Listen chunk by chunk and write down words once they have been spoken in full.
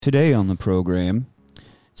Today on the program,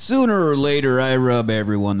 sooner or later I rub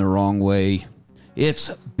everyone the wrong way. It's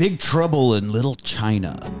Big Trouble in Little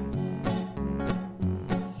China.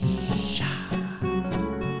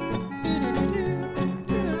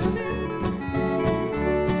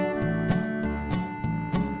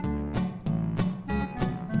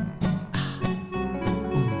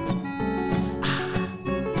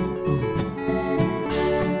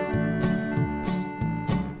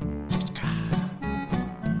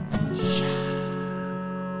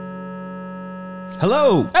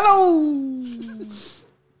 Hello! Hello!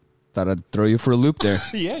 Thought I'd throw you for a loop there.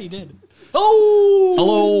 Yeah, you did.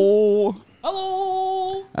 Oh!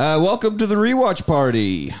 Hello! Hello! Welcome to the rewatch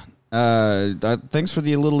party. Thanks for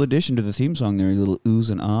the little addition to the theme song there, you little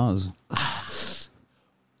oohs and ahs.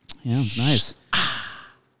 Yeah, nice.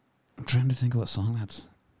 I'm trying to think of what song that's.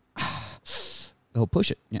 Oh,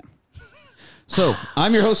 Push It, yeah. So,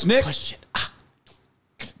 I'm your host, Nick. Push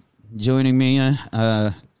it. Joining me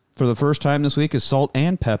for the first time this week is Salt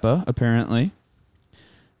and Peppa, apparently.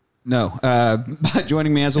 No, but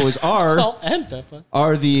joining me as always Salt and pepper.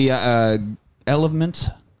 are the elements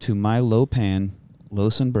to my low pan,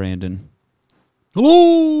 Los and Brandon.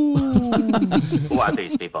 Hello! Who are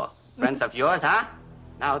these people? Friends of yours, huh?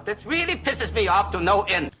 Now, this really pisses me off to no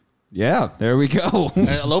end. Yeah, there we go.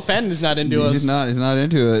 Lopan is not into us. He's not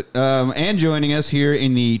into it. And joining us here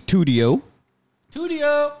in the studio,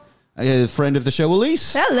 Studio. a friend of the show,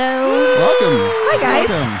 Elise. Hello. Welcome. Hi, guys.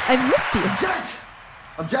 Welcome. I've missed you. Jacked!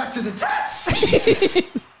 I'm jacked to the tats!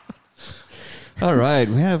 All right,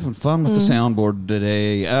 we're having fun with the soundboard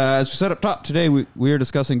today. As we said up top, today we are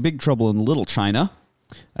discussing Big Trouble in Little China,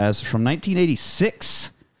 as from 1986,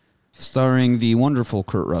 starring the wonderful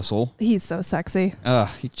Kurt Russell. He's so sexy.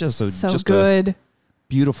 He's just a Good. a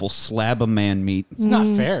beautiful slab of man meat. It's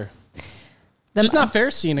not fair. It's just not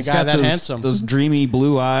fair seeing a He's guy got that those, handsome. those dreamy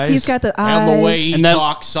blue eyes. He's got the eyes. And the way he and then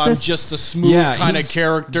talks, I'm the just a smooth Yeah, kind of he's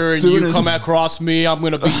character, and doing you his- come across me, I'm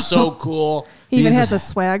going to be so cool. He even he's- has a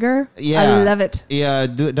swagger. Yeah, I love it. Yeah,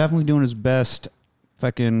 definitely doing his best.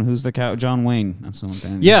 Fucking who's the cow? John Wayne. That's the one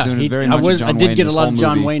thing. Yeah, Doing he, very I much was. John I did Wayne get a this lot whole of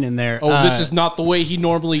John movie. Wayne in there. Oh, this is not the way he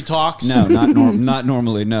normally talks? No, not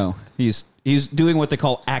normally. No, he's doing what they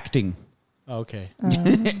call acting Okay.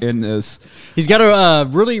 in this. He's got a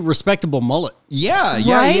really respectable mullet. Yeah,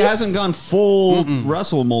 Right? he hasn't gone full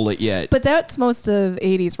Russell mullet yet. But that's most of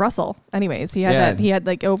 80s Russell. Anyways, he had Yeah. that. He had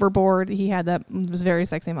like Overboard. He had that. It was very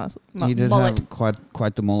sexy he did mullet. have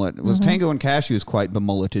quite the mullet. It was Tango and Cash was quite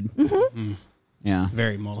bemulleted. Yeah.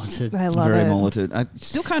 Very mulleted. I love Very it. mulleted.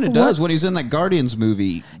 Still kind of does when he's in that Guardians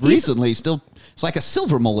movie recently. Still, it's like a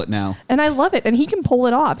silver mullet now. And I love it. And he can pull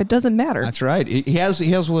it off. It doesn't matter. That's right. He has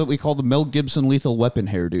what we call the Mel Gibson Lethal Weapon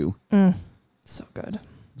hairdo. So good.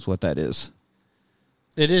 That's what that is.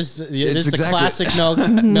 It is the exactly- classic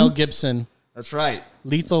Mel Gibson. That's right.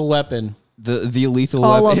 Lethal Weapon. The lethal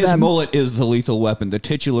All weapon. of His them. mullet is the lethal weapon, the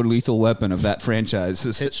titular lethal weapon of that franchise.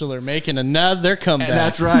 Titular making another comeback.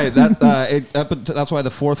 That's right. That's why the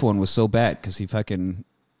fourth one was so bad, because he fucking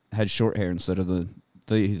had short hair instead of the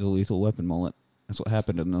lethal weapon mullet. That's what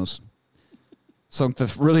happened in those.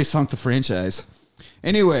 Really sunk the franchise.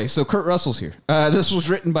 Anyway, so Kurt Russell's here. This was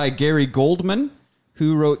written by Gary Goldman,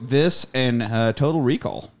 who wrote this and Total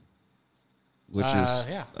Recall, which is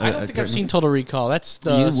yeah. I don't think I've seen Total Recall. That's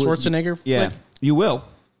the You would- Schwarzenegger Yeah, flick. you will.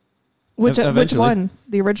 Which Eventually. one?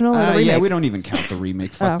 The original or the remake? Yeah, we don't even count the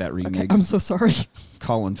remake. Fuck Oh, that remake. Okay. I'm so sorry.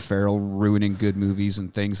 Colin Farrell ruining good movies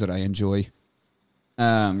and things that I enjoy.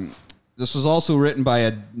 This was also written by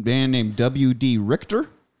a man named W.D. Richter,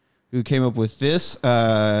 who came up with this,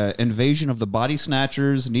 Invasion of the Body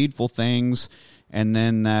Snatchers, Needful Things, and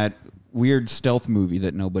then that weird stealth movie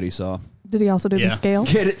that nobody saw. Did he also do the Yeah. scale?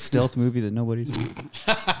 Get it? Stealth movie that nobody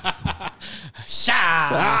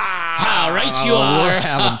saw. Right you We're are.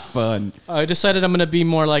 having fun. I decided I'm going to be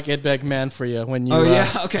more like Ed Beckman for you when you. Oh, yeah?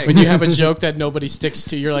 Okay. When you have a joke that nobody sticks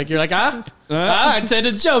to, you're like, I said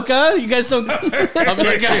a joke, huh? You guys don't. I'll be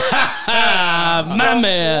like, my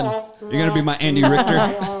man. You're going to be my Andy Richter?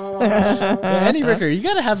 Andy Ricker, you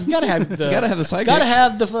gotta have the Gotta have the sidekick. gotta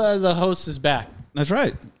have the host's back. That's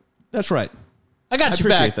right. That's right. I got I your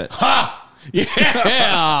back. appreciate that. Ha!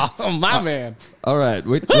 Yeah, oh, my man. All right.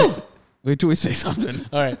 Wait till we say something.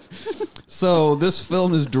 All right. So this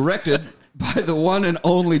film is directed by the one and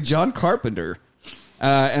only John Carpenter.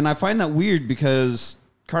 And I find that weird because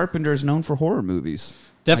Carpenter is known for horror movies.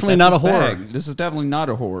 Definitely Like, not that's a his horror. bag. This is definitely not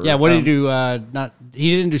a horror. Yeah, what did he do?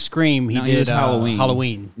 He didn't do Scream. He no, did was Halloween.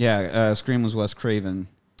 Halloween. Yeah, Scream was Wes Craven.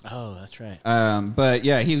 Oh, that's right. But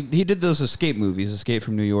yeah, he did those escape movies, Escape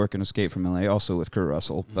from New York and Escape from LA, also with Kurt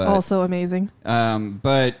Russell. But Also amazing.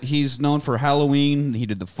 but he's known for Halloween. He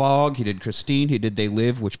did The Fog. He did Christine. He did They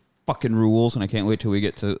Live, which fucking rules, and I can't wait till we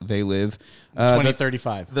get to They Live.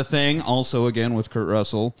 2035. The Thing, also again with Kurt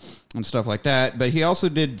Russell and stuff like that. But he also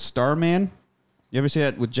did Starman. You ever see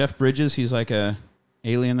that with Jeff Bridges? He's like a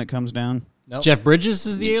alien that comes down. Nope. Jeff Bridges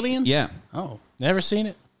is the alien? Yeah. Oh. Never seen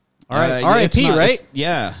it. All right. It's R.I.P., not- right? it's-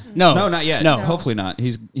 Yeah. No. No, not yet. No. Hopefully not.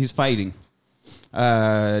 He's fighting.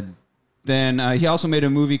 Then he also made a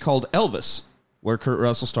movie called Elvis, where Kurt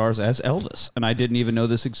Russell stars as Elvis. And I didn't even know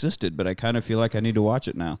this existed, but I kind of feel like I need to watch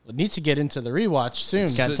it now. It needs to get into the rewatch soon.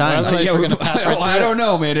 It's got time. Otherwise we're going to pass right I through don't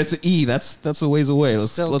know, man. It's an E. That's a ways away. it.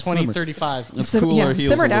 Still let's simmer. 2035. Let's Sim- cool yeah, our heels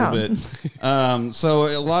simmer a little down. bit. So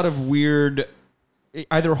a lot of weird,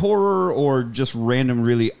 either horror or just random,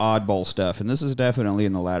 really oddball stuff. And this is definitely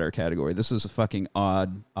in the latter category. This is a fucking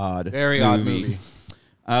odd Very odd movie.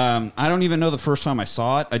 I don't even know the first time I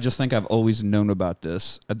saw it. I just think I've always known about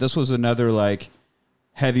this. This was another like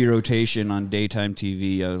heavy rotation on daytime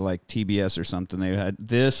TV, like TBS or something. They had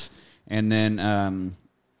this and then and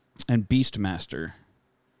Beastmaster,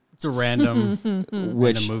 It's a random.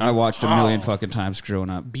 which movie. I watched a million fucking times growing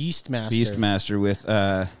up. Beastmaster. Beastmaster with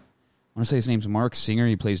I want to say his name's Mark Singer.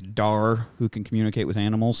 He plays Dar, who can communicate with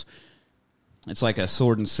animals. It's like a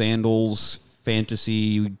sword and sandals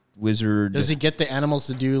fantasy wizard. Does he get the animals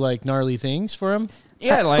to do like gnarly things for him?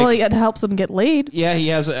 Yeah, like well, it helps him get laid. yeah, he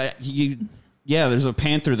has there's a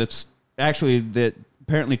panther that's actually that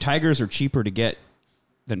apparently tigers are cheaper to get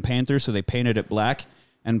than panthers, so they painted it black.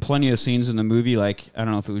 And plenty of scenes in the movie, like, I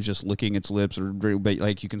don't know if it was just licking its lips or, but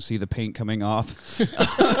like you can see the paint coming off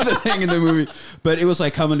the thing in the movie. But it was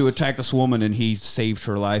like coming to attack this woman, and he saved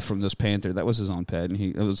her life from this panther. That was his own pet, and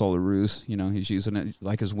it was all a ruse. You know, he's using it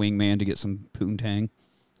like his wingman to get some poontang.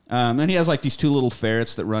 And he has like these two little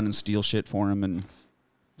ferrets that run and steal shit for him, and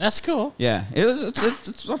That's cool. yeah,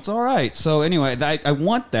 it's all right. So anyway, I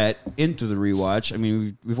want that into the rewatch. I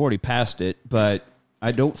mean, we've already passed it, but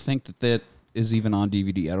I don't think that is even on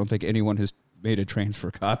DVD. I don't think anyone has made a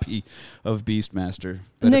transfer copy of Beastmaster.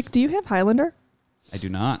 But Nick, do you have Highlander? I do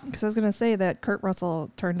not. Because I was going to say that Kurt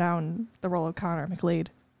Russell turned down the role of Connor McLeod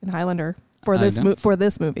in Highlander for I this know. for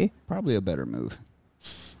this movie. Probably a better move.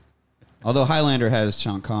 Although Highlander has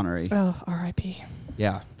Sean Connery. Oh, R.I.P.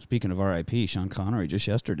 Yeah. Speaking of R.I.P., Sean Connery just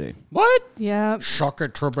yesterday. What? Yeah, Shocker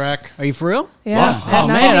Trebek. Are you for real? yeah. Oh, At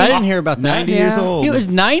man, 90. I didn't hear about that. 90 Yeah. years old. He was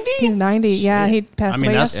 90? He's 90. Yeah, he I passed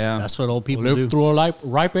mean, away. that's what old people do. Lived through a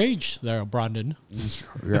ripe age there, Brandon.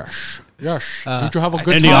 Yes. Yes. Did you have a good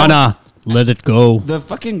time? Indiana, let it go. The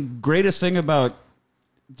fucking greatest thing about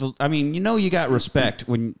you got respect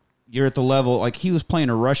when you're at the level, like he was playing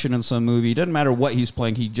a Russian in some movie. It doesn't matter what he's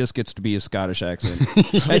playing, he just gets to be a Scottish accent.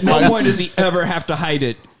 At no point does he ever have to hide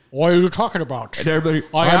it. What are you talking about? And everybody,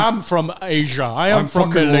 I am from Asia. I am I'm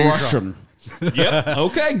from fucking Malaysia. Russian. Yep.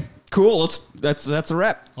 Okay. Cool. That's a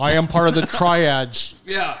wrap. I am part of the triads.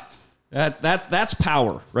 Yeah. That's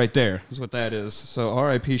power right there. Is what that is. So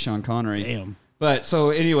R.I.P. Sean Connery. Damn. But so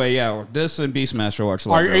anyway, yeah, this and Beastmaster watched a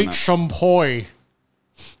lot. I growing ate up. some poi.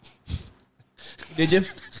 Did you?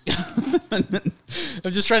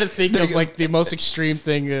 I'm just trying to think of like the most extreme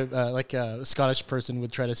thing, like a Scottish person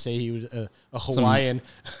would try to say he was a Hawaiian.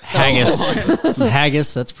 Haggis. Some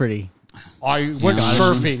haggis, that's pretty. I went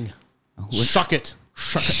surfing. Suck it.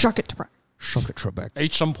 Shuck it. Suck it, Trebek.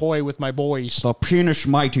 Ate some poi with my boys. The penis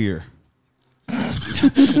mightier.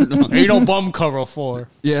 Ain't no bum cover for.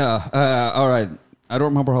 Yeah. All right. I don't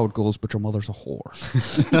remember how it goes, but your mother's a whore.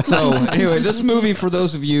 So anyway, this movie, for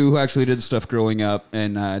those of you who actually did stuff growing up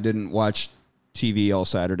and didn't watch TV all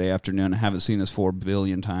Saturday afternoon, I haven't seen this 4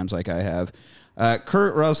 billion times like I have.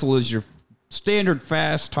 Kurt Russell is your standard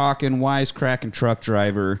fast-talking, wisecracking truck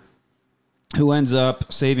driver who ends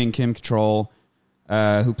up saving Kim Cattrall,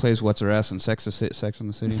 who plays what's her ass in Sex in the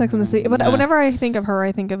City. Sex and the City. But Yeah. whenever I think of her,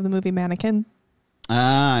 I think of the movie Mannequin.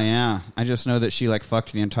 Ah, yeah. I just know that she like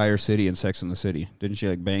fucked the entire city in Sex in the City. Didn't she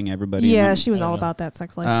like bang everybody? in Yeah, that? she was all about that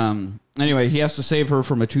sex life. Anyway, he has to save her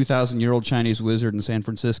from a 2,000-year-old Chinese wizard in San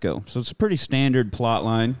Francisco. So it's a pretty standard plot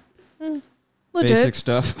line. Legit. Basic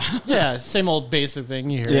stuff. Yeah, same old basic thing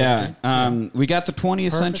you hear. Yeah. We got the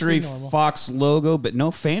 20th Century normal. Fox logo, but no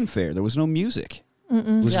fanfare. There was no music. It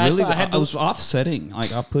was Yeah, I really thought I had it to- was offsetting,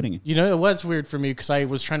 like off-putting. You know, it was weird for me because I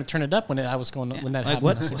was trying to turn it up when I was going when that Like, happened.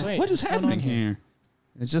 what, I was like, wait, what is what's going happening on here?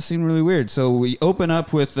 It just seemed really weird. So we open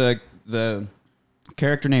up with the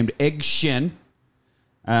character named Egg Shen.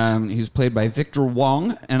 He's played by Victor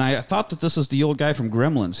Wong, and I thought that this is the old guy from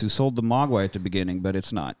Gremlins who sold the Mogwai at the beginning, but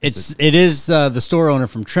it's not. It is the store owner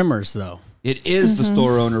from Trimmers, though. It is the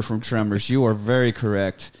store owner from Tremors. You are very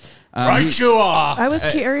correct. Right you are. I was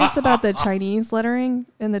curious about the Chinese lettering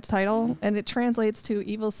in the title, and it translates to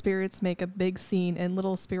 "Evil spirits make a big scene in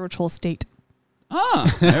little spiritual state."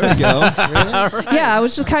 There we go. Yeah, I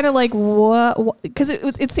was just kind of like, what? Because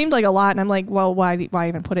it seemed like a lot, and I'm like, well, why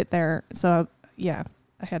even put it there? So yeah,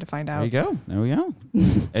 I had to find There out. you go. There we go.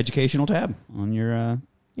 Educational tab on your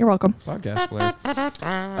You're welcome. podcast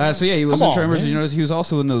player. So yeah, he was Come in on, Tremors. man. You notice he was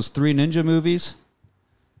also in those Three Ninja movies.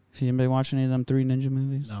 If anybody watch any of them Three Ninja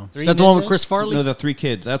movies? No. Three Is that the one with ninjas? Chris Farley? No, the three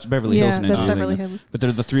kids. That's Beverly Yeah, Hills Ninja. that's Beverly Hills. But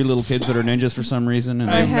they're the three little kids that are ninjas for some reason.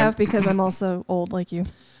 And I have because I'm also old like you.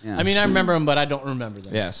 Yeah. I mean, I remember them, but I don't remember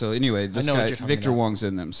them. Yeah, so anyway, this know what guy, you're talking Victor about. Wong's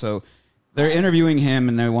in them. So they're interviewing him,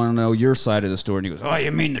 and they want to know your side of the story. And he goes, "Oh,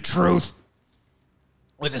 you mean the truth?"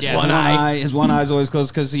 With his His one eye. His one eye's always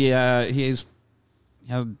closed because he had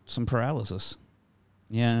some paralysis.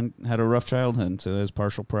 Yeah, and had a rough childhood, so he has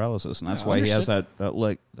partial paralysis, and that's why he has that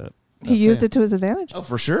leg. He used it to his advantage. Oh,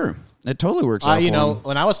 for sure. It totally works out. You for know, him.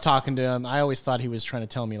 when I was talking to him, I always thought he was trying to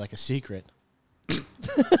tell me like a secret.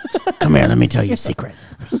 Come here, let me tell you a secret.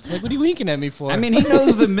 Like, what are you winking at me for? I mean, he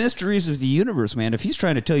knows the mysteries of the universe, man. If he's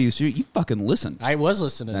trying to tell you, you fucking listen. I was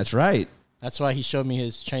listening. That's right. That's why he showed me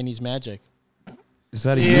his Chinese magic. Is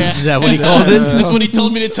that a Is that what he called it? That's what he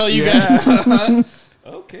told me to tell you guys.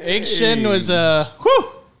 Okay. Egg Shen was a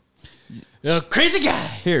crazy guy.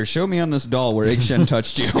 Here, show me on this doll where Egg Shen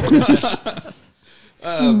touched you.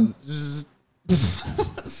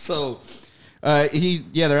 So,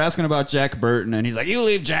 they're asking about Jack Burton, and he's like, "You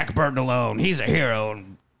leave Jack Burton alone. He's a hero."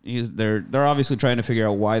 And they're obviously trying to figure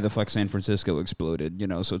out why the fuck San Francisco exploded. You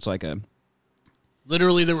know, so it's like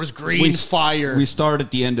Literally, there was green fire. we start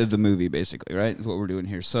at the end of the movie, basically, right? Is what we're doing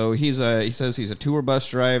here. So he says he's a tour bus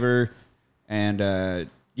driver, and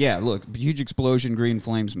look, huge explosion, green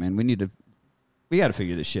flames, man. We got to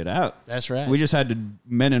figure this shit out. That's right. We just had to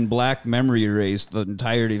Men in Black memory erase the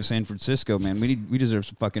entirety of San Francisco, man. We deserve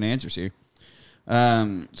some fucking answers here.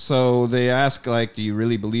 So they ask, like, do you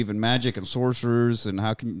really believe in magic and sorcerers, and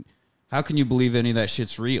how can you believe any of that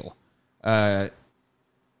shit's real?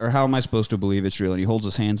 Or how am I supposed to believe it's real? And he holds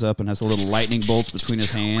his hands up and has a little lightning bolts between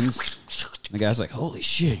his hands. And the guy's like, holy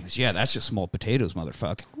shit. He goes, yeah, that's just small potatoes,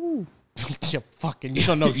 motherfucker. You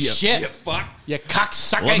don't know shit. Fuck. You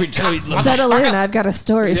cocksucker. Let me tell you. Settle in. I've got a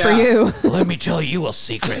story for you. Let me tell you a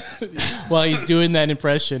secret. While he's doing that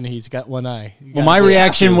impression, he's got one eye. Well, my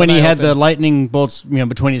reaction when one he eye had the open. lightning bolts,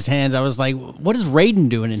 between his hands, I was like, "What is Raiden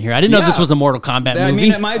doing in here?" I didn't know this was a Mortal Kombat movie. I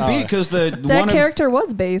mean, it might be because That character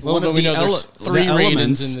was based. Well, so we know there's three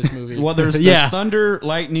Raidens in this movie. Well, there's thunder,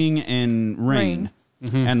 lightning, and rain.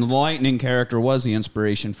 Mm-hmm. And the lightning character was the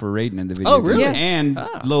inspiration for Raiden in the video. Oh, really? game. Yeah.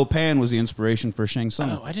 And Lo Pan was the inspiration for Shang Tsung.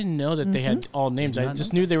 Oh, I didn't know that they had all names. I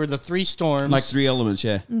just knew they were the three storms. Like three elements,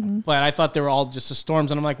 yeah. But I thought they were all just the storms.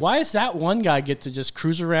 And I'm like, why does that one guy get to just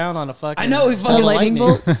cruise around on a fucking... I know, he on fucking- a lightning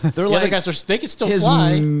bolt? They're The other like guys they could still his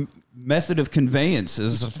fly. method of conveyance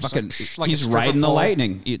is fucking. like a he's stripper riding the pole.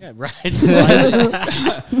 lightning. Yeah, right.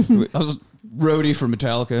 I was roadie for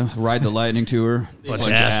Metallica. Ride the Lightning tour. Bunch of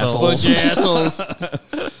assholes. Bunch of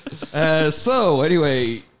assholes. So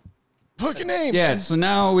anyway, Fucking name. yeah. So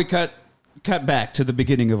now we cut back to the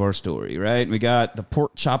beginning of our story. Right, we got the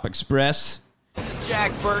Pork Chop Express.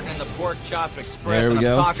 Jack Burton and the Pork Chop Express, There we and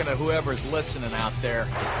go. I'm talking to whoever's listening out there.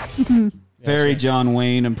 Very John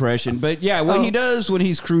Wayne impression. But yeah, what he does when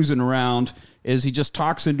he's cruising around is he just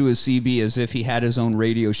talks into his CB as if he had his own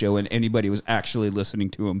radio show and anybody was actually listening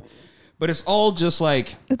to him. But it's all just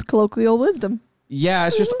like, It's colloquial wisdom. yeah,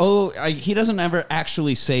 it's just, he doesn't ever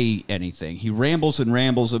actually say anything. He rambles and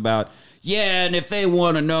rambles about, yeah, and if they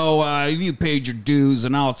want to know, you paid your dues,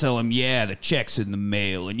 and I'll tell them, yeah, the check's in the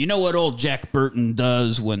mail. And you know what old Jack Burton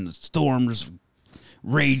does when the storm's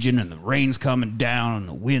raging and the rain's coming down and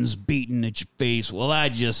the wind's beating at your face? Well, I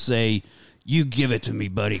just say, you give it to me,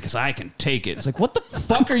 buddy, because I can take it. It's like, what the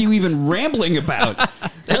fuck are you even rambling about?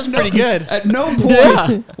 That's pretty good. At no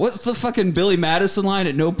point, what's the fucking Billy Madison line?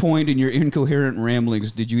 At no point in your incoherent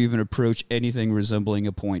ramblings did you even approach anything resembling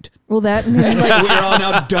a point. Well, that and him, like We're all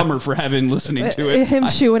now dumber for having listening to it. him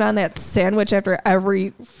chewing on that sandwich after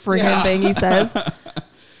every friggin' thing he says.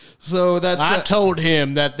 So that's I told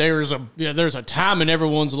him that there's a time in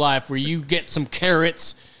everyone's life where you get some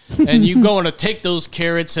carrots and you going to take those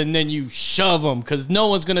carrots and then you shove them because no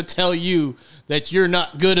one's going to tell you that you're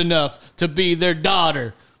not good enough to be their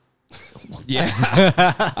daughter. yeah.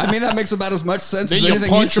 I mean, that makes about as much sense Then as you anything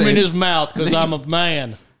punch him say. in his mouth because I'm a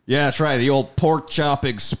man. Yeah, that's right. The old Pork Chop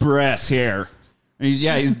Express here. And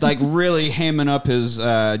he's like really hamming up his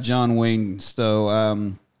John Wayne.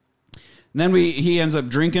 So And then he ends up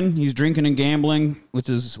drinking. He's drinking and gambling with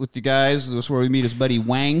the guys. This is where we meet his buddy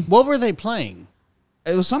Wang. What were they playing?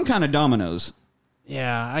 It was some kind of dominoes.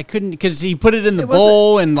 Yeah, I couldn't because he put it in the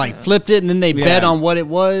bowl and like flipped it, and then they bet on what it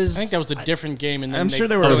was. I think that was a different game. And then I'm sure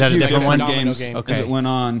there were was a that a few different different one? games Okay. as it went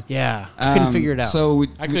on. Yeah, I couldn't figure it out. So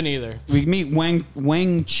I couldn't either. We meet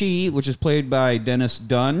Wang Chi, which is played by Dennis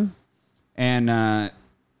Dunn, and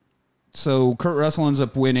so Kurt Russell ends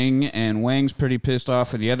up winning, and Wang's pretty pissed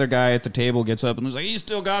off, and the other guy at the table gets up and is like, "He's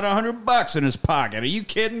still got $100 in his pocket. Are you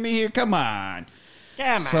kidding me? Here, come on."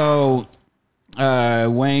 So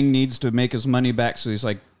Wang needs to make his money back, so he's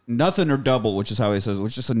like, "Nothing or double," which is how he says it,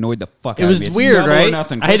 which just annoyed the fuck out of me. It was It's weird, double or right?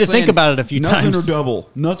 nothing. I had to Quit think saying about it a few nothing times. Nothing or double.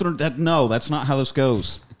 Nothing or that. No, that's not how this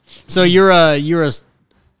goes. So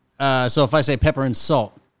so if I say pepper and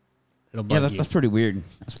salt, it'll bug you. That's pretty weird.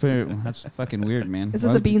 That's fucking weird, man. Is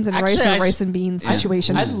this a beans and rice Actually, or rice and beans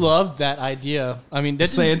situation? I love that idea. I mean,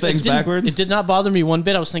 Saying things backwards? It did not bother me one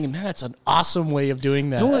bit. I was thinking, man, that's an awesome way of doing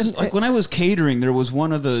that. It was like when I was catering, there was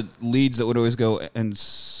one of the leads that would always go and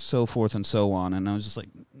so forth and so on, and I was just like,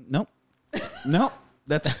 nope,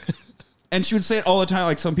 that's. And she would say it all the time,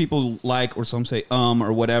 like some people like, or some say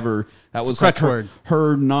or whatever. That was like crutch word.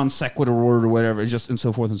 her non sequitur word or whatever. Just and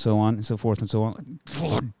so forth and so on, and so forth and so on.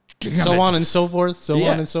 Like, so on and so forth,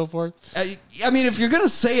 Yeah. on and so forth. I mean, if you're gonna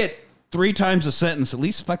say it 3 times a sentence, at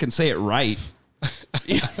least fucking say it right.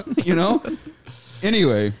 You know.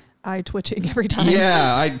 Anyway. Eye twitching every time.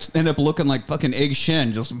 Yeah, I end up looking like fucking Egg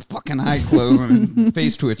Shen, just fucking eye closing and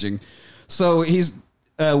face twitching. So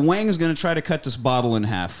Wang is going to try to cut this bottle in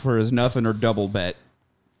half for his nothing or double bet.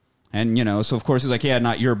 And, so of course he's like, yeah,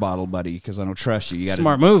 not your bottle, buddy, because I don't trust you. You gotta,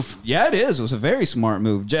 Smart move. Yeah, it is. It was a very smart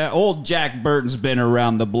move. Old Jack Burton's been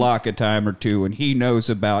around the block a time or two, and he knows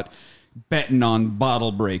about betting on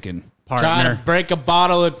bottle breaking. Try Partner. to break a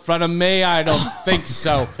bottle in front of me? I don't think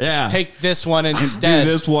so. Yeah. Take this one Do instead.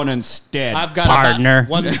 this one instead. I've got Partner.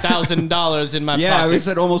 about $1,000 in my Yeah, pocket. we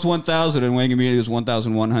said almost 1,000, and Wang immediately was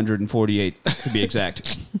 1,148 to be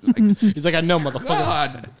exact. He's like, I know, motherfucker.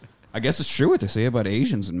 God, I guess it's true what they say about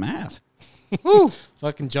Asians and math.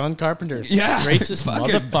 Fucking John Carpenter. Yeah. Racist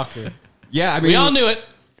Fucking- motherfucker. Yeah, I mean, We all knew it.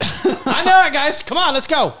 I know it, guys. Come on, let's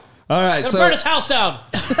go. All right, Gonna so burn his house down.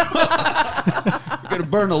 we're gonna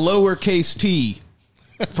burn a lowercase t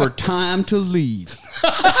for time to leave.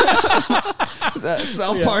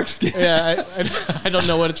 South Park skit. Yeah, I don't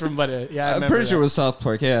know what it's from, but yeah, I I'm remember pretty sure it that. was South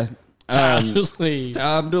Park. Yeah, Time to leave.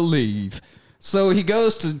 time to leave. So he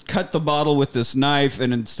goes to cut the bottle with this knife,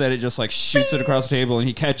 and instead it just like shoots it across the table, and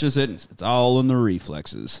he catches it. And it's all in the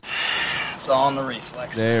reflexes. It's all in the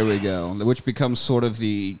reflexes. There we go. Which becomes sort of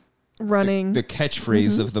the Running. the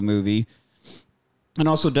catchphrase of the movie, and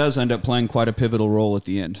also does end up playing quite a pivotal role at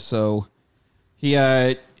the end. So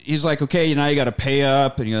he's like, okay, now you got to pay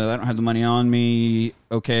up, and I don't have the money on me.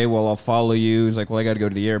 Okay, well, I'll follow you. He's like, well, I got to go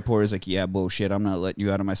to the airport. He's like, yeah, bullshit, I'm not letting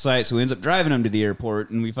you out of my sight. So he ends up driving him to the airport,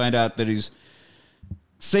 and we find out that he's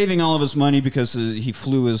saving all of his money because he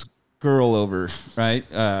flew his girl over, right?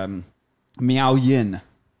 Miao Yin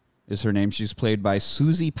is her name. She's played by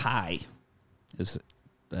Susie Pie. Is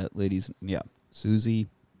that lady's, yeah, Susie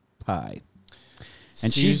Pie.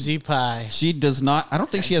 And Susie Pie. She does not, I don't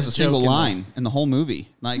think she has a That's a single joke in line in the whole movie.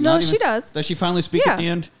 Like, No, not she does. Does she finally speak Yeah, at the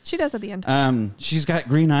end? she does at the end. She's got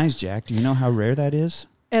green eyes, Jack. Do you know how rare that is?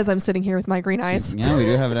 As I'm sitting here with my green eyes. Yeah, we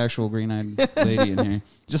do have an actual green-eyed lady in here.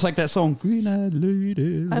 Just like that song, Green-Eyed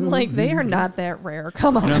Lady. I'm like, they are not that rare.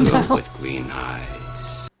 Come on now. With green eyes.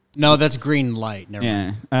 No, that's green light. Never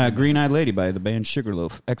mind. Yeah, Green-Eyed Lady by the band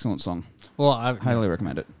Sugarloaf. Excellent song. Well, I Highly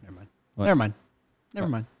recommend it. Never mind. What? Never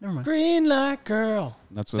mind. Green light girl.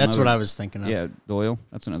 That's That's what I was thinking of. Yeah, Doyle.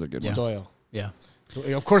 That's another good one. Doyle. Yeah.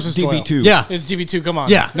 Of course it's Doyle. DB2. Yeah. It's DB2. Come on.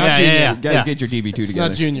 Yeah. Not Yeah, Junior. yeah, Guys, yeah. get your DB2 It's together.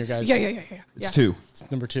 not Junior, guys. Yeah. It's 2. It's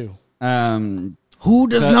number 2. Who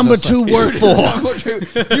does That- number that's 2 work for?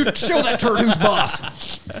 You show that turd who's boss.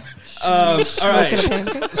 All right. Smoking a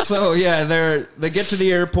pancake. So yeah, they get to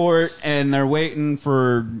the airport and they're waiting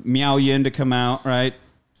for Miao Yin to come out, right?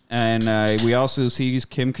 And we also see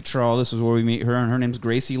Kim Cattrall. This is where we meet her, and her name's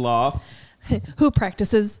Gracie Law. Who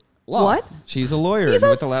practices what? She's a lawyer He's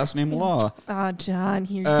with the last name Law. Oh, John,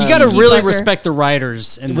 you You got to keep really like her. respect the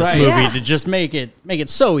writers in this Right. movie Yeah. to just make it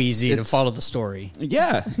so easy to It's- follow the story.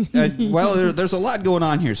 Yeah. Well, there's a lot going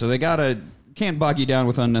on here, so they can't bog you down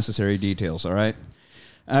with unnecessary details. All right.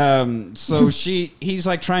 So he's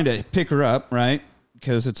like trying to pick her up, right?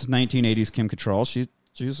 Because it's 1980s Kim Cattrall. She's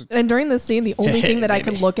And during this scene, the only thing that I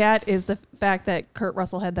can look at is the fact that Kurt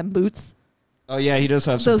Russell had them boots. oh yeah, he does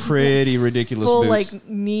have some Those pretty ridiculous full boots. like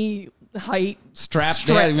knee height. straps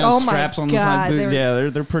Oh my straps on the God, side boots. they were- Yeah,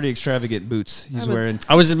 they're pretty extravagant boots he's wearing.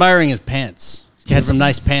 I was admiring his pants. He had some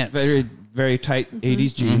nice pants. Very, very tight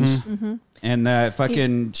 80s jeans. And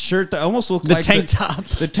fucking shirt that almost looked The like tank top.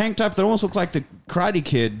 The tank top that almost looked like the Karate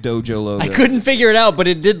Kid dojo logo. I couldn't figure it out, but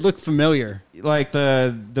it did look familiar. Like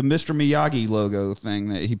the Mr. Miyagi logo thing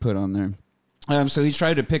that he put on there. So he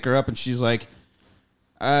tried to pick her up, and she's like,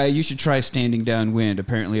 you should try standing downwind.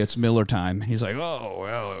 Apparently it's Miller time. He's like, oh,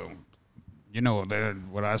 well, you know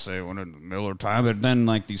what I say when it's Miller time. But then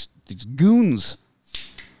like these goons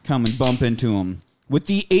come and bump into him with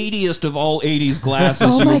the 80st of all 80s glasses.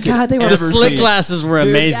 Oh my God, they were The slick glasses were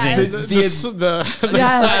amazing. Yes. The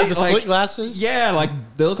Yes. slick glasses. Yeah, like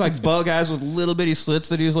they look like bug eyes with little bitty slits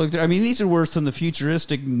that he was looking through. I mean, these are worse than the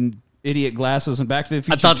futuristic idiot glasses in Back to the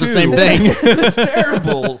Future. I thought the 2. same thing. It's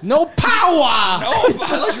terrible. No power. No,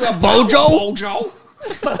 unless you have Bojo.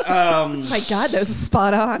 My God, that was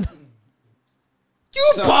spot on.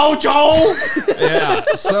 You Bojo. Yeah.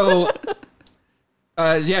 So,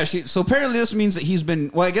 So apparently this means that he's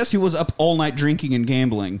been. Well, I guess he was up all night drinking and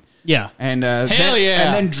gambling. Yeah. And Hell then, yeah.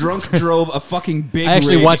 And then drunk drove a fucking big. I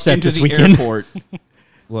actually rig watched that into this the weekend. Airport.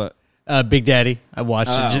 What? Big Daddy. I watched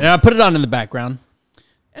it. I put it on in the background.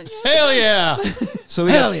 Hell yeah. So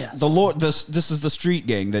Hell yes. the Lord. This is the street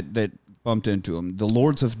gang that bumped into him. The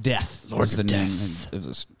Lords of Death. Lords is of the name Death. of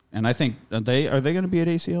this. And I think are they going to be at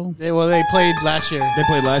ACL? They played last year. They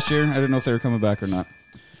played last year. I didn't know if they were coming back or not.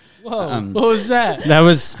 Whoa. What was that? That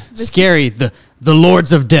was scary. The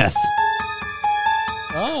Lords of Death.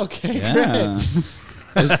 Oh, okay. Yeah.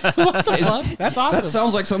 What the fuck? That's awesome. That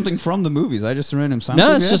sounds like something from the movies. I just random sound.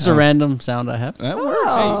 No, it's just a random sound I have. That works.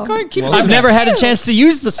 Oh. Go ahead, keep I've never had a chance to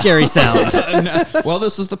use the scary sound. Well,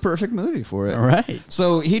 this is the perfect movie for it. All right.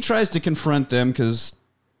 So he tries to confront them because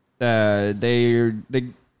Kim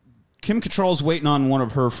Cattrall's waiting on one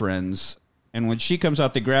of her friends, and when she comes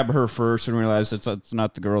out, they grab her first and realize it's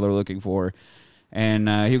not the girl they're looking for. And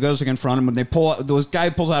he goes to confront him, and those guy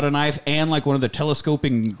pulls out a knife and like one of the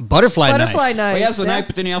telescoping Butterfly knife. Well, he has the knife,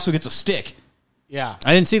 but then he also gets a stick. Yeah.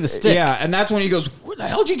 I didn't see the stick. Yeah, and that's when he goes, "Where the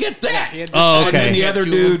hell did you get that?" Oh, And then okay. the other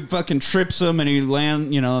dude fucking trips him, and he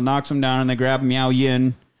knocks him down, and they grab Miao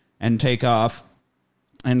Yin and take off.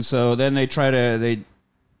 And so then they try to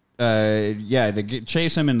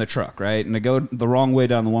chase him in the truck, right? And they go the wrong way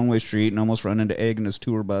down the one-way street and almost run into Egg in his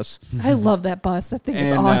tour bus. I love that bus. That thing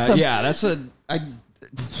is And awesome. that's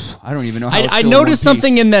I don't even know how it's I still noticed in one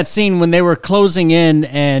something piece. in that scene when they were closing in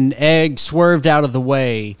and Egg swerved out of the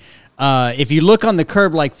way. If you look on the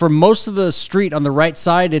curb, like for most of the street on the right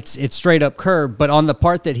side, it's straight up curb, but on the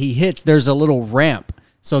part that he hits, there's a little ramp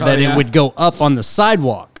so that yeah? it would go up on the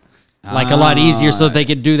sidewalk, like a lot easier, so that they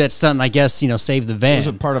could do that stunt. And I guess save the van. Was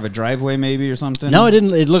it part of a driveway maybe or something? No, it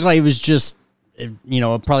didn't. It looked like it was just a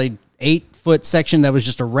probably 8-foot section that was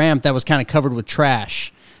just a ramp that was kind of covered with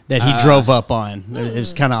trash that he drove up on. It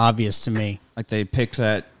was kind of obvious to me. Like they picked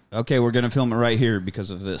that. Okay, we're going to film it right here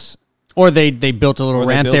because of this. Or they built a little Or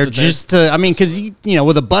they ramp built there it there. just to, because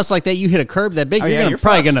with a bus like that, you hit a curb that big, Oh, yeah, you're you're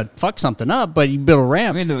probably fucked. going to fuck something up, but you build a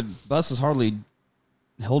ramp. I mean, the bus is hardly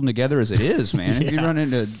holding together as it is, man. If you run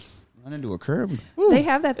into a curb, They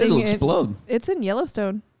have that thing. it'll explode. It's in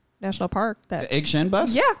Yellowstone National Park. That The Egg Shen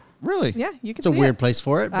bus? Yeah. Really? Yeah, you can It's a see weird it. place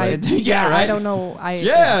for it, but Yeah, right. I don't know.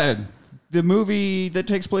 Yeah. The movie that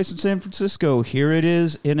takes place in San Francisco, here it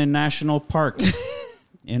is in a national park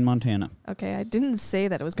in Montana. Okay, I didn't say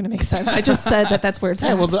that it was going to make sense. I just said that that's where it's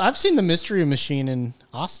Yeah, at. well, I've seen the Mystery Machine in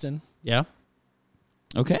Austin. yeah,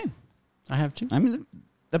 Okay. I have to. I mean,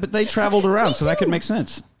 but they traveled around, so that could make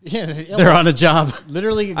sense. Yeah, They're on a job.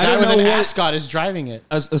 literally a I guy don't with know an what- ascot is driving it.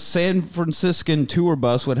 A San Franciscan tour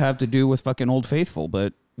bus would have to do with fucking Old Faithful,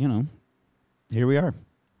 but, here we are.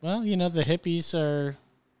 Well, the hippies are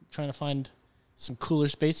trying to find some cooler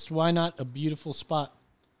spaces. Why not a beautiful spot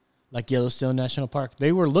like Yellowstone National Park?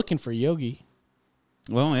 They were looking for Yogi.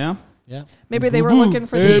 Well, yeah. Yeah. Maybe they were looking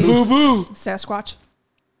for the Sasquatch.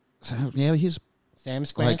 So, yeah, he's Sam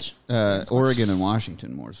like Squanch. Oregon and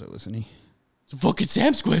Washington more so, isn't he? Fucking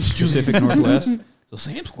Sam Squanch. Pacific Northwest. The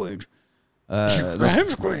Sam Squanch. Sam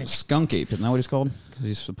Squanch. Skunk ape, isn't that what he's called? Because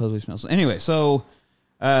he supposedly smells. Anyway, so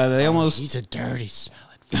they almost. He's a dirty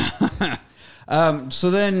smelling.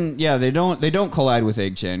 So then, yeah, they don't collide with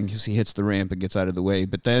Egg Shen because he hits the ramp and gets out of the way.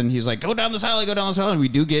 But then he's like, "Go down this alley, go down this alley." And we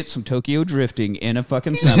do get some Tokyo drifting in a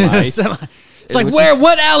fucking semi. It's like,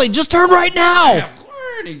 what alley? Just turn right now.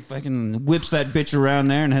 And he fucking whips that bitch around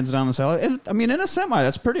there and heads down this alley. And I mean, in a semi,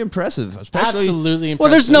 that's pretty impressive. Especially Absolutely impressive. Well,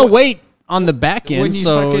 there's no weight on the back When end, you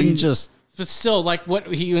so fucking- you just... But still, like when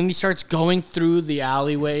he starts going through the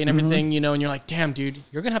alleyway and everything, and you're like, damn, dude,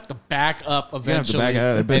 you're gonna have to back up eventually, back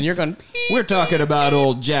out of there, and you're gonna. We're talking about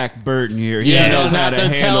old Jack Burton here. You He don't knows how have to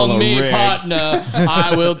handle tell a me, rig. partner.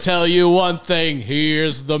 I will tell you one thing.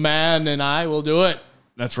 Here's the man, and I will do it.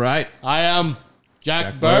 That's right. I am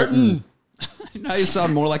Jack Burton. Now you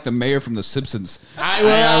sound more like the mayor from The Simpsons. I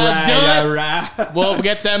will do it. We'll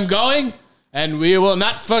get them going, and we will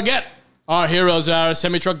not forget our heroes are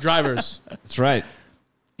semi-truck drivers. That's right.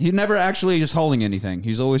 He never actually is hauling anything.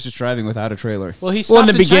 He's always just driving without a trailer. Well, he stopped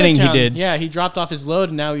in the at beginning, he Chinatown. did. Yeah, he dropped off his load,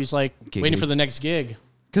 and now he's like waiting for the next gig.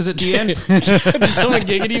 Because at the end, Did someone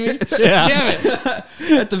giggity me? Yeah. Damn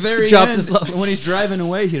it. at the very Dropped end, his load. when he's driving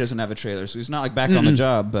away, he doesn't have a trailer, so he's not like back on the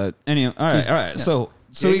job. But anyway, all right. So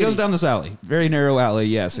he goes down this alley, very narrow alley,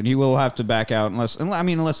 yes, and he will have to back out unless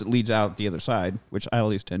it leads out the other side, which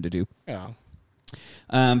alleys tend to do. Yeah.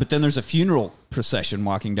 But then there's a funeral procession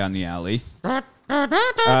walking down the alley.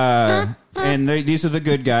 And these are the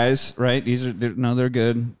good guys, right? They're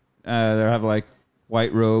good. They have like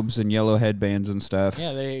white robes and yellow headbands and stuff.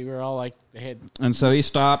 Yeah, they were all like, they And so he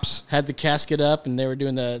stops. had the casket up, and they were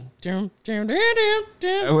doing the...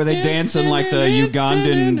 Were they dancing like the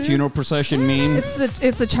Ugandan funeral procession meme?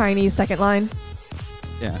 It's a Chinese second line.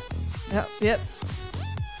 Yeah. Yep.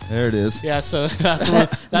 There it is. Yeah, so that's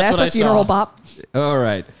what I a funeral saw. bop. All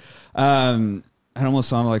right. It almost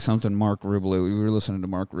sounded like something Mark Rubbeley. We were listening to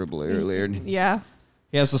Mark Rubbeley earlier. And Yeah.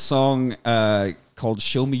 he has a song called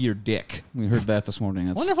 "Show Me Your Dick." We heard that this morning.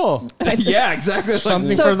 That's Wonderful. yeah, exactly.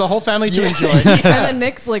 Something So- for the whole family to enjoy. And then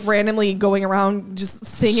Nick's like randomly going around just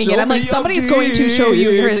singing Show it. I'm me like, your somebody's going to show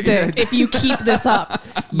you your dick. dick if you keep this up.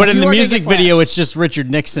 But in You the are gonna music get video, flashed. it's just Richard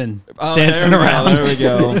Nixon Oh, dancing there we go, around. There we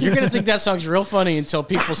go. You're going to think that song's real funny until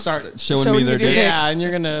people start... Showing Showing me their you your dick. Yeah, and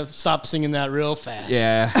you're going to stop singing that real fast.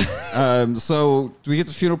 Yeah. So we get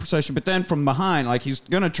the funeral procession, but then from behind, like he's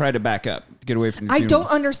gonna try to back up to get away from the I funeral.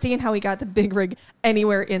 don't understand how he got the big rig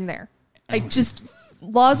anywhere in there. I just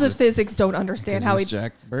laws of physics don't understand how he. He's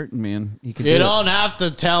Jack Burton, man. He can You do don't have to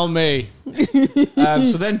tell me. it.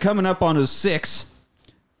 So then coming up on his 6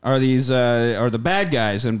 are the bad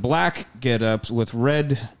guys in black get-ups with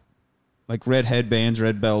red headbands,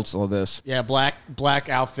 red belts, all this. Yeah, black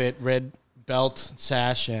outfit, red belt,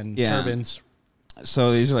 sash, and Yeah. turbans.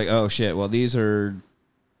 So these are like, oh shit. Well, these are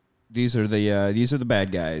the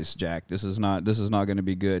bad guys, Jack. This is not going to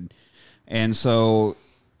be good. And so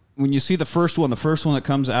when you see the first one that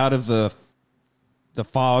comes out of the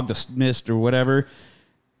fog, the mist, or whatever,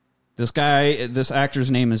 this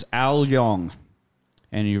actor's name is Al Yong,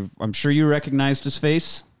 and I'm sure you recognized his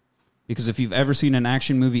face. Because if you've ever seen an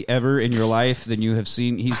action movie ever in your life, then you have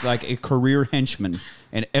seen he's like a career henchman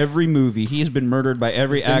in every movie. He has been murdered by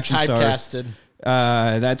every action star. Typecasted.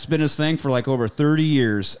 That's been his thing for like over 30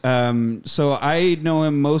 years. So I know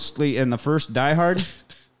him mostly in the first Die Hard.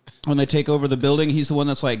 When they take over the building, he's the one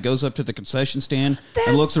that's like goes up to the concession stand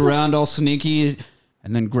and looks around all sneaky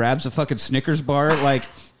and then grabs a fucking Snickers bar. Like,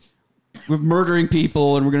 we're murdering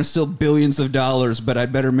people and we're going to steal billions of dollars, but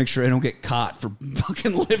I'd better make sure I don't get caught for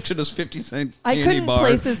fucking lifting his 50-cent I candy couldn't bar.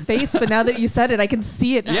 place his face, but now that you said it, I can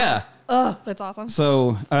see it now. Yeah. Oh, that's awesome.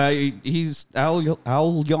 So he's Al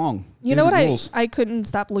Yong. You know what Rules. I couldn't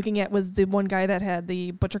stop looking at was the one guy that had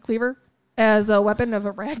the butcher cleaver as a weapon of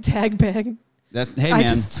a ragtag bag. Hey, I man,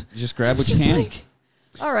 just- just grab what you Just can. like,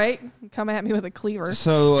 all right, come at me with a cleaver.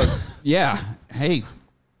 So, yeah. Hey,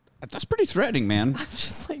 that's pretty threatening, man. I'm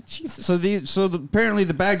just like, Jesus. Apparently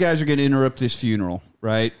the bad guys are going to interrupt this funeral,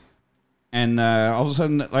 right? And all of a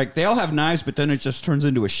sudden, like, they all have knives, but then it just turns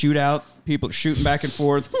into a shootout. People are shooting back and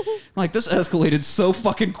forth. Like, this escalated so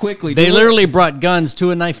fucking quickly. They literally brought guns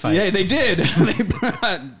to a knife fight. Yeah, they did. They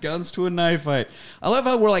brought guns to a knife fight. I love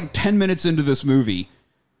how we're like 10 minutes into this movie,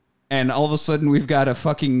 and all of a sudden we've got a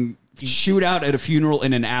fucking shootout at a funeral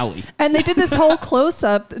in an alley. And they did this whole close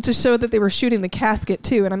up to show that they were shooting the casket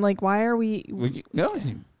too. And I'm like, why are we?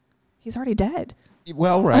 He's already dead.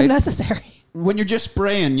 Well, right. Unnecessary. When you're just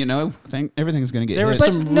spraying, everything's going to get There were hit. But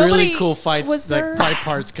some nobody- really cool fight was there- fight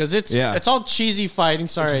parts because it's all cheesy fighting.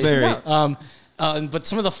 Sorry, It's very- but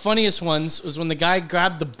some of the funniest ones was when the guy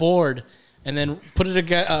grabbed the board and then put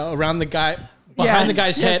it around the guy behind the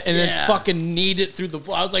guy's head and then fucking kneed it through the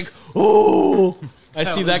floor. I was like, oh. I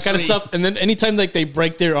see that kind of stuff, and then anytime like they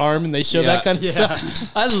break their arm and they show that kind of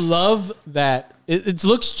stuff, I love that. It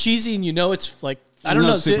looks cheesy, and it's like I don't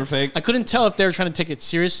know, super fake. I couldn't tell if they were trying to take it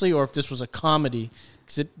seriously or if this was a comedy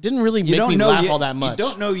because it didn't really You make don't me know laugh yet. all that much. You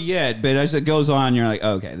don't know yet, but as it goes on, you're like,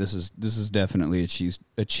 okay, this is definitely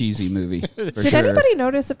a cheesy movie. For Did sure. anybody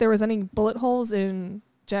notice if there was any bullet holes in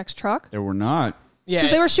Jack's truck? There were not. Yeah.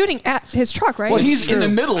 Because they were shooting at his truck, right? Well, he's in the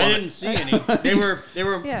middle of I it. didn't see any. They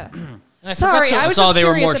were. yeah. I Sorry, forgot to- I was saw just they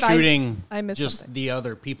were curious more if shooting I missed just something. the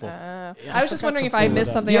other people. I was just wondering if I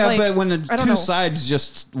missed something. Yeah, I'm like, but when the I don't two know. sides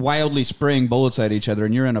just wildly spraying bullets at each other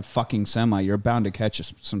and you're in a fucking semi, you're bound to catch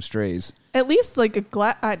some strays. At least like a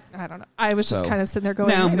glass. I don't know. I was just So- kind of sitting there going.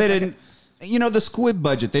 No, wait a they second. didn't. You know, the squib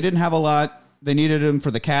budget, they didn't have a lot. They needed him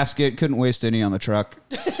for the casket. Couldn't waste any on the truck.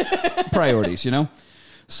 Priorities, you know?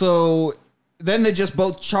 So then they just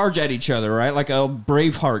both charge at each other, right? Like a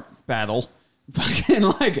Braveheart battle. Fucking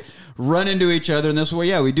like run into each other. And this way,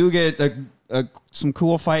 yeah, we do get some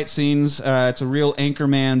cool fight scenes. It's a real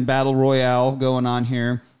Anchorman battle royale going on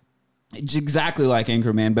here. It's exactly like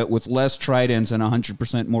Anchorman, but with less tridents and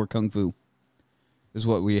 100% more kung fu is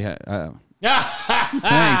what we had.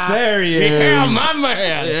 Thanks. There he is. Yeah, my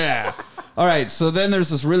man. Yeah. All right. So then there's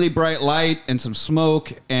this really bright light and some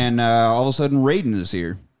smoke, and all of a sudden Raiden is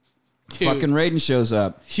here. Dude, Fucking Raiden shows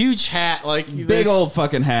up. huge hat, like Big this. old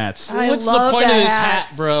fucking hats. I What's the love point of the this hats.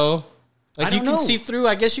 hat, bro? Like I you don't can know. see through.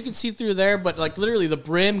 I guess you can see through there, but like literally the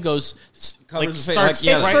brim goes like Covers the face, starts like,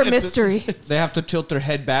 yeah, It's right for at the- mystery. They have to tilt their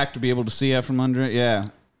head back to be able to see it from under it. Yeah.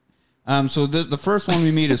 So the first one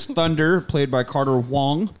we meet is Thunder, played by Carter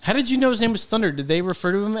Wong. How did you know his name was Thunder? Did they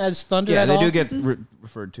refer to him as Thunder? Yeah, at they all? do get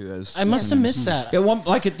referred to as. I must have missed that. Yeah,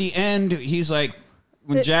 like at the end, he's like,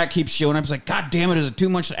 when Jack keeps showing up, he's like, God damn it, is it too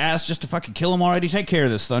much to ask just to fucking kill him already? Take care of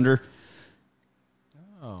this, Thunder.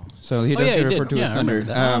 Oh. So he does yeah, get he did. referred to Yeah, as I Thunder.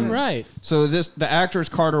 remember that. All right. So the actor is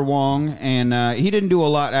Carter Wong, and he didn't do a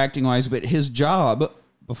lot acting-wise, but his job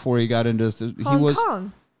before he got into this, he Hong was...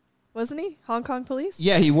 Kong, wasn't he? Hong Kong police.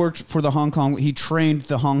 Yeah, he worked for the Hong Kong... He trained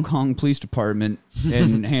the Hong Kong Police Department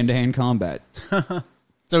in hand-to-hand combat.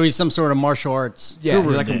 So he's some sort of martial arts Yeah,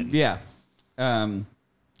 guru like then. yeah.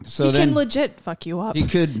 So he then can legit fuck you up. he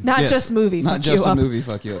could not yes, just movie. not fuck just you a up. movie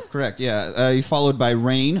fuck you up. Correct. Yeah, he's followed by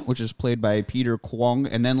Rain, which is played by Peter Kwong,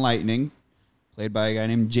 and then Lightning, played by a guy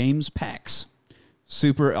named James Pax.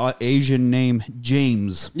 Super Asian name,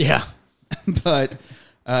 James. Yeah. But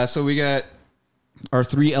so we got our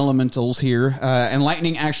three elementals here, and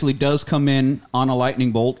Lightning actually does come in on a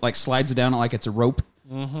lightning bolt, like slides down it like it's a rope,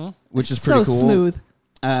 which is pretty so cool. smooth.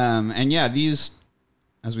 And yeah, these,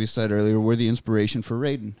 as we said earlier, were the inspiration for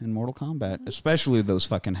Raiden in Mortal Kombat, especially those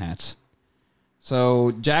fucking hats.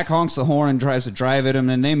 So Jack honks the horn and tries to drive at him,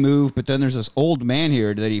 and they move, but then there's this old man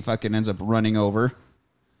here that he fucking ends up running over.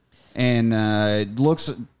 And looks,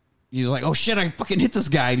 he's like, oh shit, I fucking hit this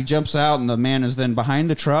guy. And he jumps out, and the man is then behind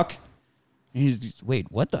the truck. And he's,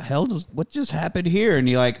 wait, what the hell? What just happened here? And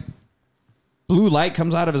he like, blue light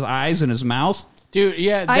comes out of his eyes and his mouth. Dude,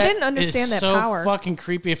 yeah, I that didn't understand is that so power. Fucking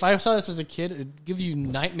creepy. If I saw this as a kid, it'd give you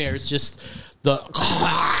nightmares. Just the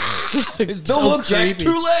Don't so look, Jack, creepy.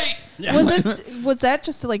 too late. Was that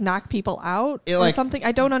just to like knock people out It, or like- something?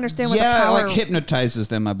 I don't understand what Yeah, the power. like hypnotizes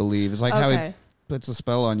them, I believe. It's like how he Okay. puts a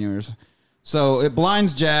spell on yours. So it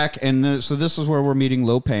blinds Jack, and so this is where we're meeting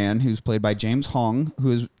Lo Pan, who's played by James Hong,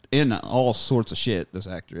 who is in all sorts of shit. This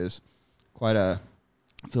actor is quite a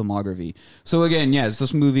filmography. So again, yes,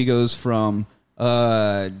 this movie goes from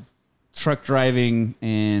truck driving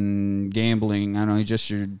and gambling. I don't know, just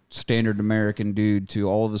your standard American dude to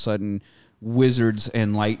all of a sudden wizards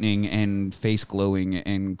and lightning and face glowing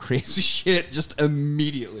and crazy shit just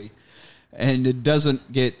immediately. And it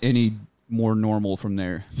doesn't get any more normal from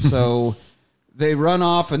there. So they run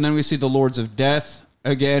off, and then we see the Lords of Death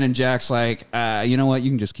again, and Jack's like, you know what? You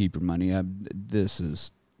can just keep your money. This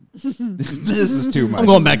is too much. I'm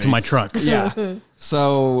going for back me." to my truck. Yeah.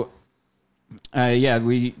 So,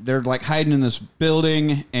 they're like hiding in this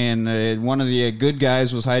building, and one of the good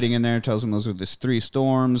guys was hiding in there. Tells them those are the three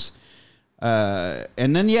storms.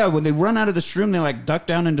 And then when they run out of this room, they like duck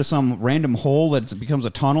down into some random hole that becomes a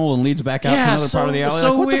tunnel and leads back out to Yeah, another part of the alley. so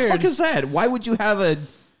Like, what weird. the fuck is that? Why would you have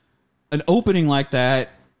an opening like that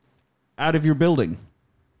out of your building?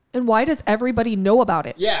 and why does everybody know about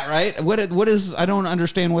it? Yeah, right. What is? I don't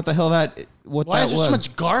understand what the hell Why that is was. there so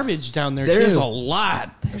much garbage down there? There's too? a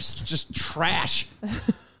lot. There's just trash.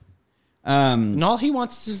 And all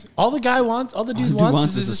the guy wants, all the dude dude wants,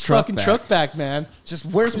 wants is is his his truck fucking back. truck back, man. Just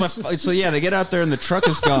where's my? So yeah, they get out there and the truck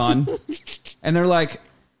is gone, and they're like,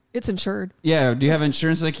 It's insured. "Yeah, do you have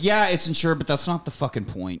insurance?" Like, yeah, it's insured, but that's not the fucking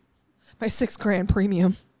point. My $6,000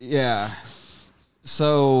 premium. Yeah.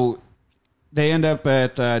 So they end up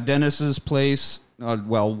at Dennis's place.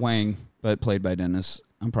 Wang, but played by Dennis.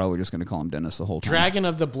 I'm probably just going to call him Dennis the whole time. Dragon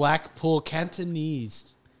of the Blackpool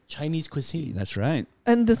Cantonese Chinese cuisine. That's right.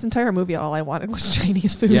 And this entire movie, all I wanted was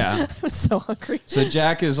Chinese food. Yeah. I was so hungry. So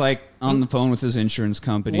Jack is like on the phone with his insurance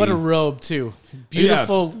company. What a robe too.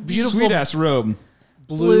 Beautiful, Yeah, beautiful sweet ass robe.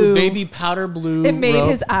 blue. baby powder blue. It made robe.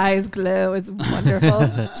 his eyes glow. It's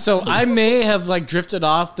wonderful. So I may have like drifted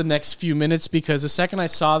off the next few minutes because the second I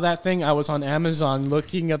saw that thing, I was on Amazon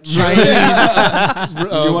looking up Chinese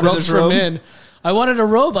wanted robes this for robe? men. I wanted a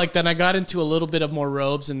robe. Like then I got into a little bit of more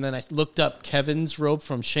robes, and then I looked up Kevin's robe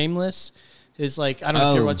from Shameless. Is like I don't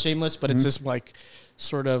know if you're watching Shameless, but it's this like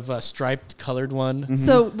sort of striped colored one.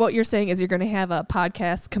 So what you're saying is you're going to have a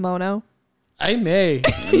podcast kimono? I may.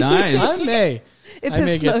 Nice. I may. It's I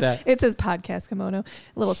may his get that. It's his podcast kimono.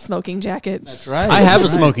 A little smoking jacket. That's right. I have a Right.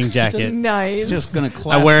 smoking jacket. Nice. Just gonna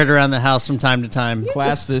class, I wear it around the house from time to time.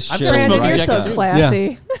 class this I've shit. got a Brandon, smoking you're jacket so too.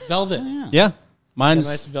 classy. Velvet. Yeah, mine's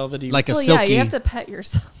Nice velvety. like a Well, silky. yeah, you have to pet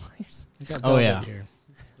yourself. I got Oh, velvet yeah. here.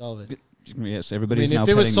 Velvet. Yes, I everybody's mean, now if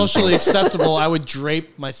it was petting socially acceptable, I would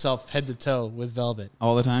drape myself head to toe with velvet.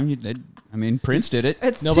 all the time. I mean, Prince did it.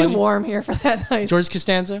 It's Nobody? too warm here for that night. George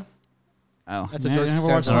Costanza? Oh, That's a man, George I never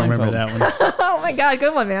Costanza. watched I don't remember Seinfeld. that one. Oh my God,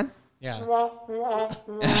 good one, man. Yeah.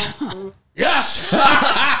 Yes! Ed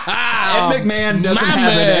McMahon doesn't My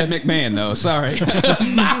have man. an Ed McMahon though. Sorry.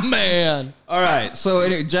 My man. All right, so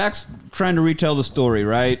anyway, Jack's trying to retell the story,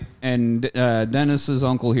 right? And Dennis's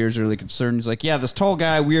uncle here is really concerned. He's like, "Yeah, this tall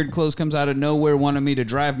guy, weird clothes, comes out of nowhere, wanted me to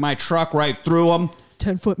drive my truck right through him."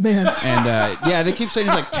 10-foot man. And yeah, they keep saying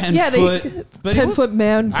he's like 10 Yeah, foot. But he 10-foot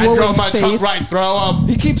man. I drove glowing my truck face. right through him.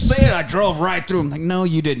 He keeps saying I drove right through him. Like, no,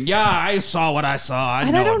 you didn't. Yeah, I saw what I saw.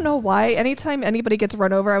 And I don't know why. Anytime anybody gets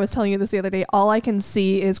run over, I was telling you this the other day, all I can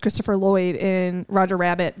see is Christopher Lloyd in Roger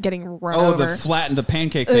Rabbit getting run Oh, over. the flattened the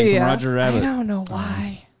pancake thing from Roger Rabbit. I don't know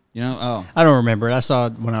why. You know? Oh, I don't remember it. I saw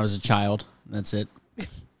it when I was a child. That's it.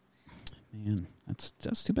 man,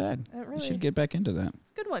 that's too bad. That You really- should get back into that.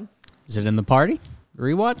 It's a good one. Is it in the party?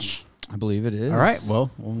 Rewatch? I believe it is. All right. Well,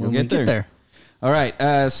 when we get get there. there. All right.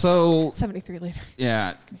 So 73 later.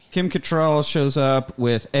 yeah, Kim Cattrall shows up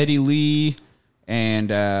with Eddie Lee, and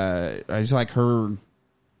he's like her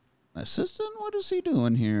assistant. What is he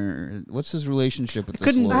doing here? What's his relationship with this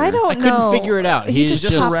couldn't- lawyer? I don't I couldn't know. figure it out. He He's just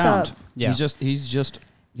just pops around. up. Yeah. He's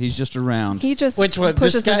just around. He just Which one?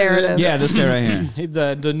 pushes This the guy? narrative. Yeah, this guy right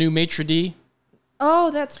here. The new maitre d'.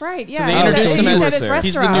 Oh, that's right. Yeah. they he's introduced at- him he's as- at his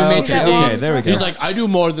he's the restaurant. new He's maitre at d'. Wong's Okay, there we go. He's restaurant. like, I do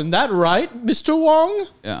more than that, right, Mr. Wong?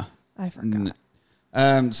 Yeah. I forgot.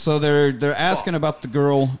 So they're asking about the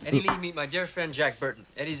girl. Eddie Lee, meet my dear friend Jack Burton.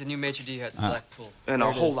 Eddie's the new maitre d' here at the Black Pool. And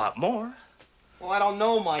a whole lot more. Well, I don't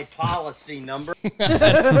know my policy number.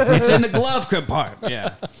 It's in the glove compartment.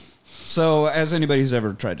 Yeah. So, as anybody who's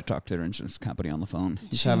ever tried to talk to their insurance company on the phone,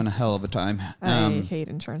 he's having a hell of a time. I hate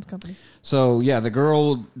insurance companies. So, yeah, the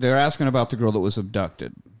girl, they're asking about the girl that was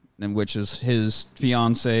abducted, and which is his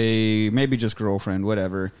fiance, maybe just girlfriend,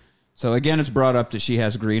 whatever. So, again, it's brought up that she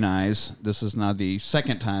has green eyes. This is now the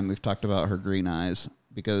second time we've talked about her green eyes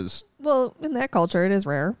because Well, in that culture, it is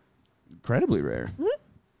rare. incredibly rare.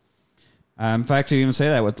 In fact, I even say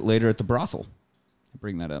that later at the brothel. I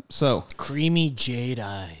bring that up. So, Creamy jade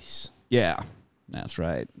eyes. yeah, that's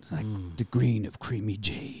right. Like the green of creamy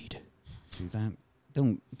jade. Do that.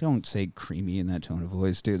 Don't say creamy in that tone of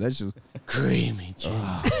voice, dude. That's just Creamy jade.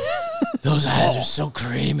 Those eyes are so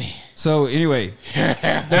creamy. so. Anyway,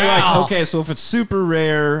 they're like, okay, so if it's super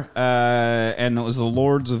rare, and it was the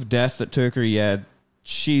Lords of Death that took her, yeah,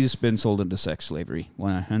 she's been sold into sex slavery,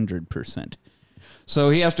 100%. So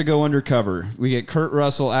he has to go undercover. We get Kurt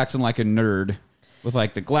Russell acting like a nerd with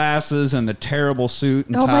like the glasses and the terrible suit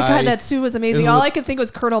and Oh tie. my God, that suit was amazing. Is All it- I could think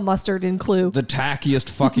was Colonel Mustard in Clue. the tackiest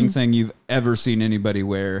fucking thing you've ever seen anybody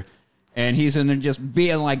wear. And he's in there just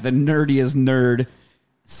being like the nerdiest nerd.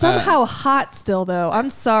 Somehow hot still, though. I'm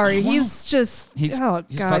sorry. He's just, He's oh,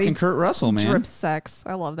 he's God. fucking he Kurt Russell, man. drips sex.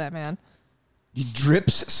 I love that man. He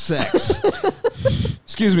drips sex.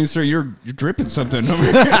 Excuse me, sir. You're dripping something over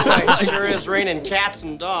here. It sure is raining cats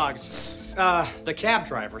and dogs. The cab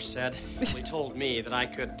driver said, he told me that I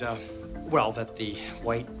could, that the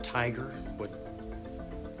white tiger would.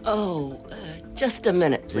 Oh, just a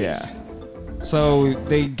minute, please. Yeah. So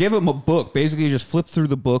they give him a book. Basically, you just flip through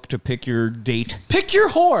the book to pick your date. Pick your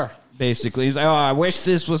whore. Basically, he's like, oh, I wish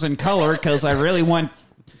this was in color because I really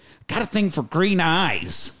got a thing for green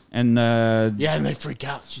eyes. And Yeah, and they freak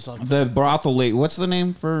out. She's like, the brothel lady, what's the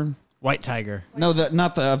name for? White Tiger. No,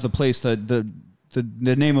 not of the place. The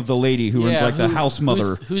name of the lady who runs like the house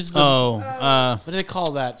mother. Who's the? what do they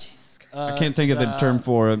call that? I can't think of the term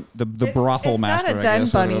for it. The brothel it's master. not a den I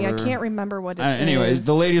guess, bunny. whatever. I can't remember what it is. Anyways,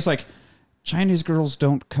 the lady's like, Chinese girls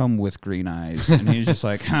don't come with green eyes, and he's just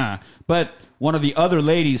like, huh. But one of the other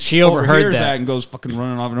ladies, She overheard overhears that. and goes fucking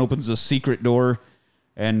running off and opens a secret door,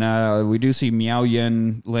 and we do see Miao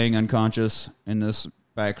Yen laying unconscious in this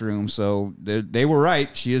back room. So they were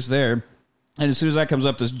right. She is there. And as soon as that comes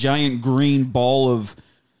up, this giant green ball of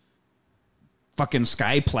fucking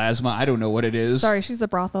sky plasma. I don't know what it is. Sorry, she's the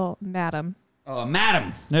brothel madam.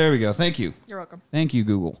 Madam. There we go. Thank you. You're welcome. Thank you,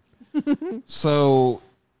 Google. So,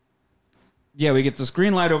 yeah, we get this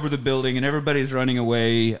green light over the building, and everybody's running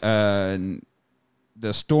away. And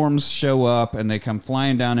the storms show up, and they come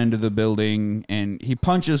flying down into the building. And he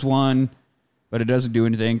punches one, but it doesn't do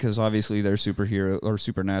anything because obviously they're superhero or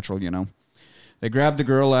supernatural, you know. They grab the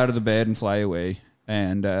girl out of the bed and fly away.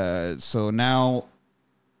 And so now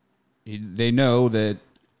they know that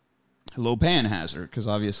Lopan has her because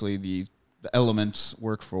obviously the elements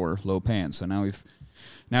work for Lopan. So now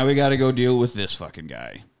we got to go deal with this fucking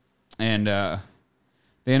guy. And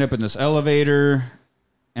they end up in this elevator,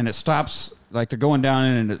 and it stops, like they're going down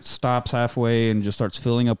in, and it stops halfway and just starts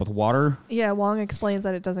filling up with water. Yeah, Wong explains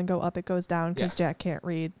that it doesn't go up, it goes down because Jack can't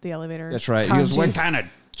read the elevator. That's right. He goes, what kind of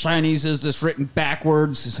Chinese is this written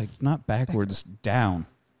backwards? It's like, not backwards, down.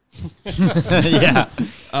 Yeah.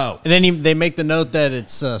 Oh. And then they make the note that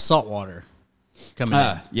it's salt water coming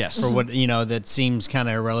in. Yes. For what, that seems kind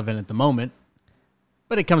of irrelevant at the moment.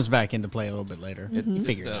 But it comes back into play a little bit later. You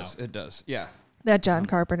figure it out. It does. Yeah. That John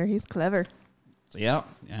Carpenter, he's clever. So, yeah.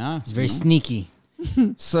 It's very sneaky.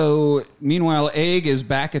 So, meanwhile, Egg is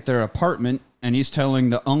back at their apartment, and he's telling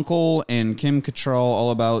the uncle and Kim Cattrall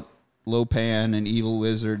all about Lopan and evil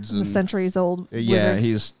wizards. And the centuries old yeah, wizard.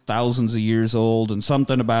 he's thousands of years old, and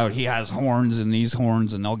something about he has horns, and these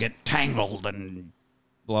horns, and they'll get tangled, and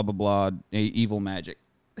blah, blah, blah, evil magic.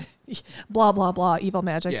 Blah, blah, blah, evil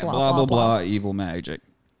magic, Yeah, blah, blah, blah, blah, evil magic.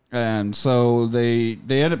 And so they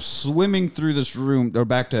end up swimming through this room. They're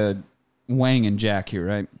back to Wang and Jack here,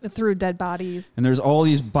 right? Through dead bodies. And there's all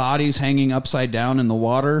these bodies hanging upside down in the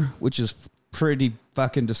water, which is pretty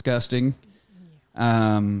fucking disgusting.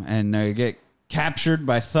 And they get captured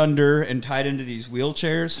by thunder and tied into these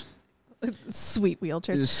wheelchairs. Sweet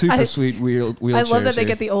wheelchairs. Super sweet wheelchairs. I love that they here.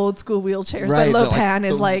 get the old school wheelchairs. Right, That Lopan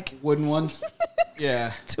is the like wooden ones.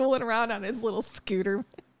 Yeah. tooling around on his little scooter.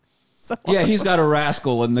 So Yeah, he's got a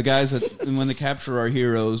rascal, and the guys that when they capture our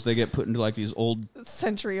heroes, they get put into like these old,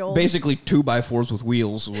 century old. basically 2x4s with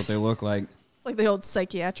wheels, is what they look like. It's like the old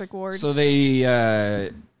psychiatric ward. So they,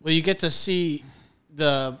 Well, you get to see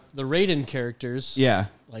the Raiden characters, yeah.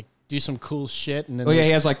 like do some cool shit, and then Oh yeah,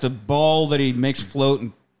 he has like the ball that he makes float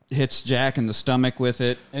and hits Jack in the stomach with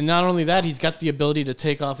it. and not only that, he's got the ability to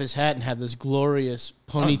take off his hat and have this glorious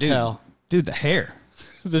ponytail. Dude, the hair.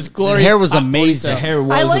 This glorious hair was top amazing. The ponytail. hair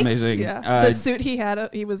was I like, amazing. Yeah, the suit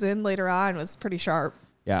he was in later on was pretty sharp.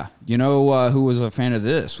 Yeah. You know who was a fan of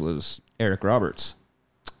this was Eric Roberts.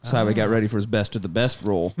 That's how he got ready for his best of the best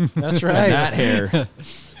role. That's And right. that hair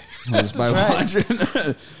was by watching.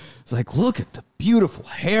 It's like, look at the beautiful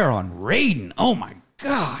hair on Raiden. Oh my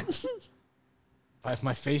God. If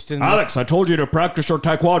my face didn't. Alex, I told you to practice your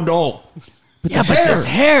taekwondo. Yeah, but this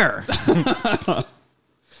hair.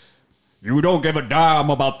 You don't give a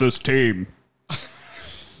damn about this team.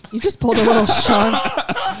 You just pulled a little Sean.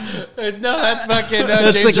 No, that's fucking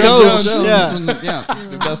That's James the Earl coach. Jones. Yeah.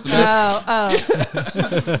 That's the best.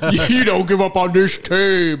 Oh, You don't give up on this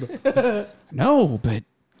team. No, but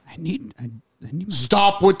I need my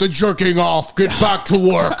Stop with the jerking off. Get back to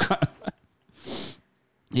work.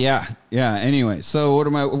 Yeah. Anyway, so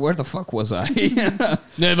where the fuck was I?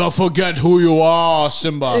 Never forget who you are,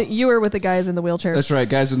 Simba. you were with the guys in the wheelchairs. That's right,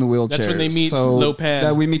 guys in the wheelchairs. That's when they meet so Lopan.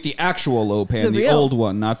 That we meet the actual Lopan, The the real. old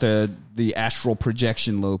one, not the astral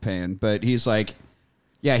projection Lopan. But he's like,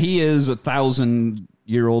 yeah, he is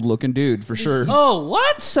 1,000-year-old looking dude for sure. Oh,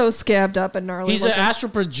 what? So scabbed up and gnarly. He's an looking.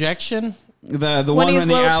 astral projection? The When one he's in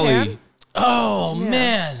the Lopan? alley. Oh, Yeah.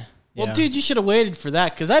 man. Well, Yeah. dude, you should have waited for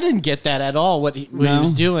that because I didn't get that at all, what he No?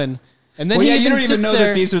 was doing. And then Well, he yeah, you don't even sits know there.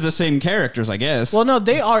 that these are the same characters, I guess. Well, no,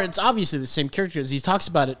 they are. It's obviously the same characters. He talks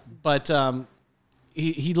about it, but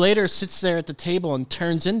he later sits there at the table and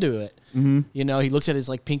turns into it. Mm-hmm. You know, he looks at his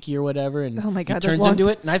like pinky or whatever, and Oh my God, he that's turns long. into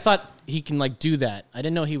it. And I thought he can like do that. I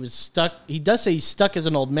didn't know he was stuck. He does say he's stuck as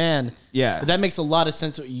an old man. Yeah. but that makes a lot of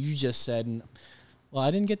sense what you just said. And well,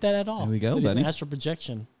 I didn't get that at all. There we go, That he's an buddy. astral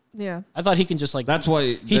projection. Yeah. I thought he can just like. That's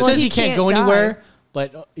why he Well, says he he can't can't go die. anywhere,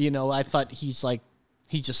 but I thought he's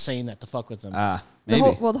just saying that to fuck with them. maybe.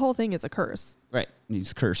 The whole thing is a curse. Right.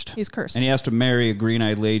 He's cursed. He's cursed. And he has to marry a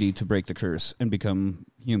green-eyed lady to break the curse and become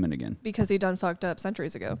human again. Because he done fucked up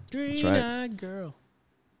centuries ago. Green-eyed girl.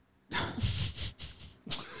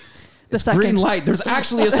 The second. Green light. There's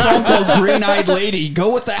actually a song called Green-Eyed Lady.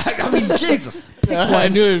 Go with that. I mean, Jesus. I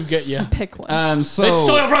knew it would get you. Pick one. So It's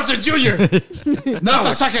Doyle Brunson Jr.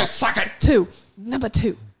 no, Suck it. Two. Number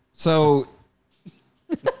two. So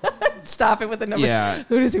stop it with the number. Yeah.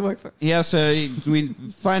 Who does he work for? He has to. We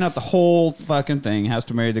find out the whole fucking thing. He has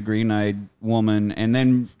to marry the green-eyed woman and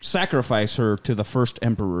then sacrifice her to the first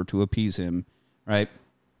emperor to appease him. Right.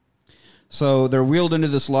 So they're wheeled into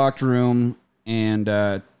this locked room, and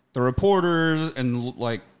the reporters and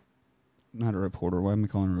like. Not a reporter. Why am I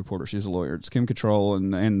calling her a reporter? She's a lawyer. It's Kim Cattrall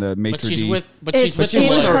and the maitre d'. She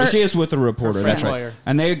is with the reporter. That's right. Lawyer.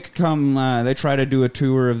 And they come. They try to do a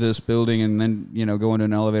tour of this building, and then go into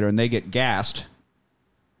an elevator, and they get gassed.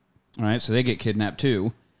 All right, so they get kidnapped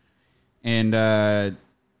too, and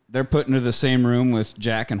they're put into the same room with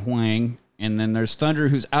Jack and Huang. And then there's Thunder,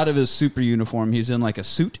 who's out of his super uniform. He's in like a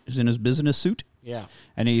suit. He's in his business suit. Yeah.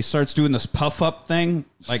 And he starts doing this puff up thing,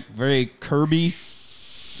 like very Kirby.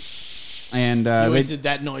 And he always did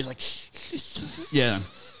that noise, like yeah.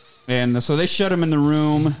 And so they shut him in the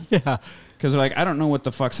room. Yeah. Because they're like, I don't know what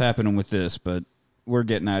the fuck's happening with this, but we're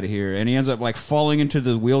getting out of here. And he ends up like falling into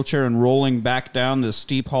the wheelchair and rolling back down this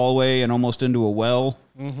steep hallway and almost into a well.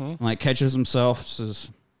 Mm-hmm. And like catches himself. This is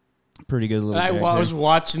a pretty good little. I was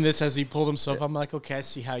watching this as he pulled himself. I'm like, okay, I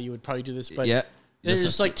see how you would probably do this, but yeah. There's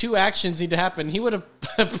just like two actions need to happen. He would have.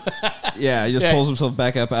 Yeah, he just pulls himself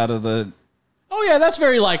back up out of the. Oh yeah, that's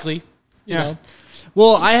very likely. You know.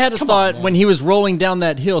 Well, I had a thought when he was rolling down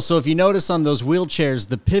that hill. So if you notice on those wheelchairs,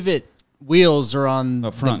 the pivot wheels are on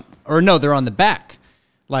the front, they're on the back.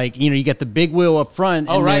 Like you get the big wheel up front.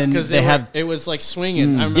 Oh, and right, because it was like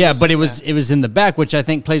swinging. Yeah, but it was in the back, which I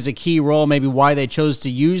think plays a key role. Maybe why they chose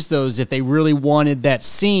to use those if they really wanted that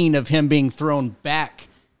scene of him being thrown back.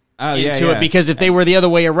 Into it, because if they were the other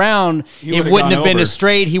way around, it wouldn't have been as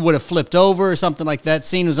straight. He would have flipped over or something like that.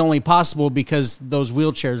 Scene was only possible because those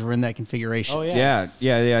wheelchairs were in that configuration. Oh yeah,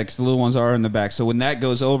 because the little ones are in the back. So when that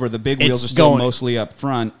goes over, the big wheels are still mostly up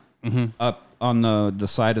front, up on the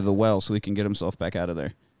side of the well, so he can get himself back out of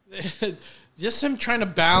there. Just him trying to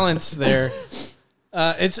balance there.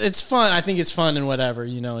 It's fun. I think it's fun and whatever,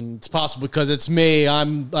 and it's possible because it's me.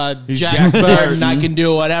 I'm Jack Burton. I can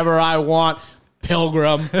do whatever I want.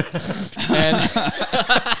 Pilgrim. And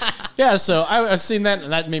yeah, so I seen that,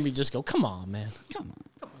 and that made me just go, come on, man. Come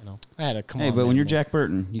on. I had to come on. Hey, but when you're Jack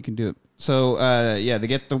Burton, you can do it. So,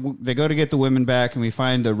 they go to get the women back, and we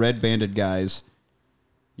find the red banded guys,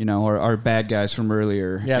 our bad guys from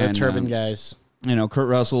earlier. Yeah, the turban guys. Kurt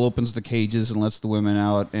Russell opens the cages and lets the women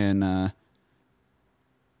out, and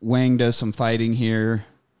Wang does some fighting here.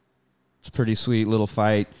 It's a pretty sweet little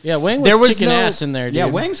fight. Yeah, Wang was kicking ass in there, dude. Yeah,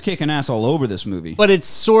 Wang's kicking ass all over this movie. But it's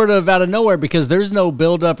sort of out of nowhere because there's no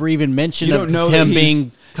build-up or even mention of him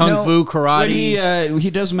being kung fu, karate. He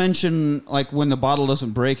does mention, like, when the bottle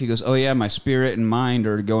doesn't break, he goes, oh, yeah, my spirit and mind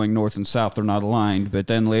are going north and south. They're not aligned. But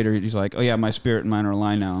then later he's like, oh, yeah, my spirit and mind are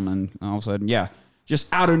aligned now. And then all of a sudden, yeah,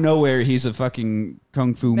 just out of nowhere, he's a fucking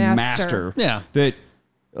kung fu master. Yeah. That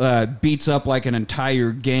beats up like an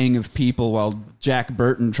entire gang of people while Jack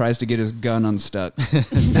Burton tries to get his gun unstuck.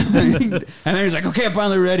 And then he's like, okay, I'm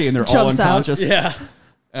finally ready. And they're all unconscious. Yeah.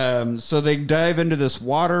 So they dive into this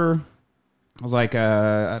water. I was like,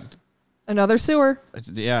 another sewer.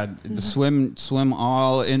 Yeah. Swim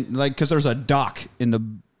all in, like, because there's a dock in the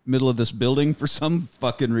middle of this building for some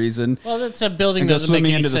fucking reason. Well, that's a building that doesn't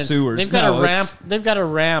make any sense. They've got a ramp. They've got a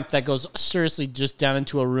ramp that goes seriously just down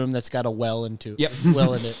into a room that's got a well into. Yep.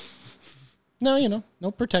 Well in it. No, no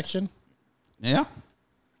protection. Yeah.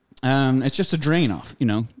 It's just a drain off.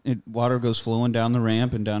 Water goes flowing down the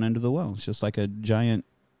ramp and down into the well. It's just like a giant.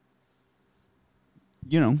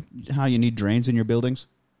 How you need drains in your buildings.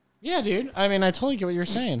 Yeah, dude. I mean, I totally get what you're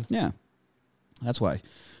saying. Yeah, that's why.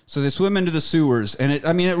 So they swim into the sewers, and it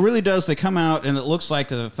really does. They come out, and it looks like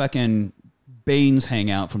the fucking Bane's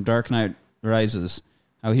hangout from Dark Knight Rises.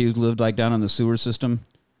 How he lived like down on the sewer system.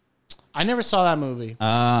 I never saw that movie.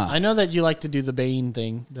 I know that you like to do the Bane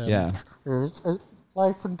thing. Yeah.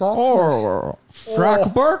 Life and darkness.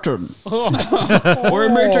 Jack Burton. We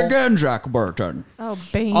meet again, Jack Burton. Oh,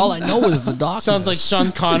 Bane. All I know is the darkness. Sounds like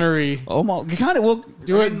Sean Connery. Almost. Kind of. Well,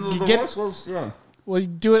 do it. Well,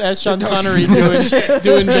 do it as Sean Connery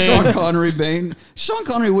doing Bane. Sean Connery Bane. Sean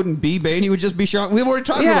Connery wouldn't be Bane. He would just be Sean. We've already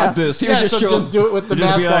talked about this. He would just do it with the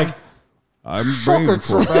mask on. I'm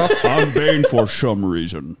Bane for some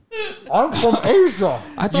reason. I'm from Asia.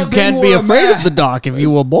 You can't be afraid of the dark if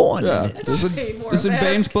you were born in it. Isn't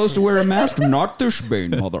Bane supposed to wear a mask? Not this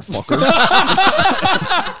Bane, motherfucker.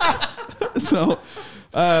 So,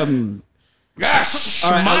 yes,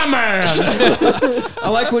 my man. I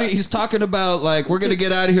like when he's talking about, like, we're going to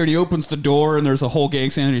get out of here, and he opens the door, and there's a whole gang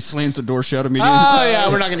standing, and he slams the door shut immediately. Oh, yeah,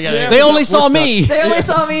 we're not going to get out of here. They only saw me. They only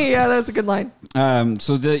saw me. Yeah, that's a good line.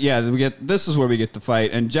 This is where we get the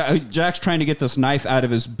fight, and Jack's trying to get this knife out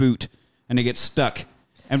of his boot, and it gets stuck.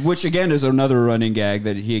 And which, again, is another running gag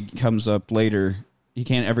that he comes up later. He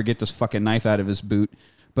can't ever get this fucking knife out of his boot.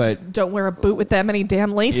 But don't wear a boot with that many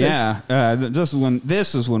damn laces. Yeah.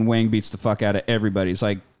 This is when Wang beats the fuck out of everybody. He's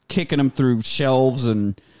like kicking him through shelves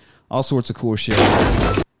and all sorts of cool shit.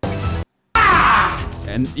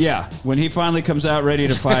 And yeah, when he finally comes out ready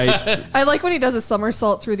to fight. I like when he does a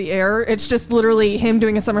somersault through the air. It's just literally him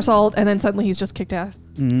doing a somersault, and then suddenly he's just kicked ass.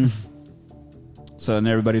 Mm-hmm. So then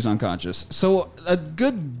everybody's unconscious. So a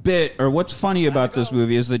good bit, or what's funny about this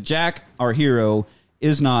movie, is that Jack, our hero,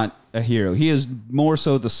 is not a hero. He is more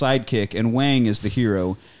so the sidekick, and Wang is the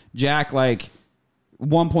hero. Jack, like,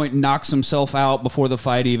 one point knocks himself out before the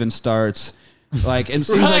fight even starts. Like, and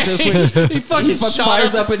seems like this way, he fucking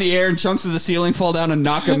fires up in the air and chunks of the ceiling fall down and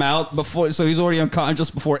knock him out before. So he's already unconscious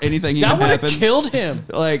before anything even that would have happens. killed him.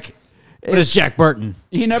 Like, but it's Jack Burton.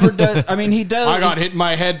 He never does. I mean, he does. I got hit in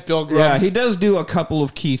my head, Pilgrim. Yeah, he does do a couple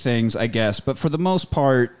of key things, I guess, but for the most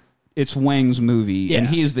part, it's Wang's movie, and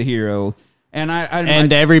he's the hero. And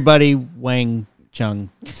everybody Wang Chung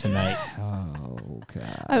tonight. Oh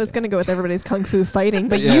God! I was gonna go with everybody's kung fu fighting,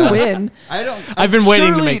 but you win. I've been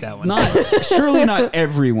waiting to make that one. Surely not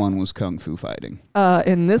everyone was kung fu fighting.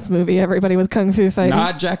 In this movie, everybody was kung fu fighting.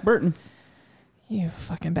 Not Jack Burton. You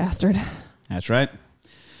fucking bastard. That's right.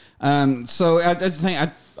 So that's the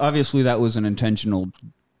thing. Obviously, that was an intentional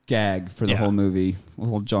gag for the whole movie.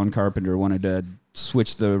 Well, John Carpenter wanted to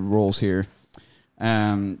switch the roles here.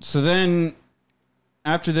 So then,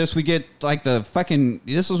 after this, we get like the fucking.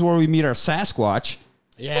 This is where we meet our Sasquatch.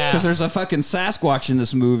 Yeah. Because there's a fucking Sasquatch in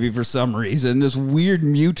this movie for some reason. This weird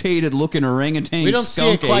mutated looking orangutan. We don't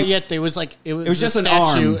see it quite yet. It was just an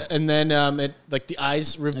statue, arm. and then it like the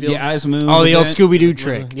eyes revealed. The eyes moved. Oh, the old Scooby Doo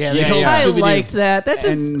trick. Yeah, I liked that. That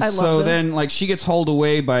just and I love so that. then like she gets hauled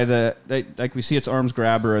away by like we see its arms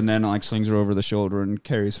grab her and then like slings her over the shoulder and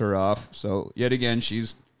carries her off. So yet again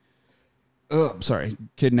she's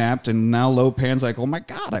kidnapped, and now Lo Pan's like, oh my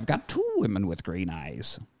God, I've got 2 women with green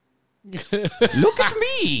eyes. Look at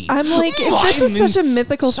me. I'm like, if this is such a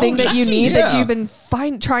mythical thing that you need that you've been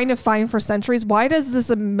trying to find for centuries, why does this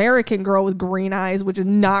American girl with green eyes, which is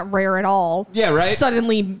not rare at all,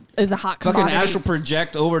 suddenly is a hot commodity? Fucking astral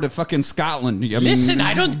project over to fucking Scotland. Listen,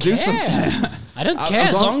 I don't care. I don't care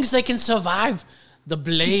as long- long as they can survive the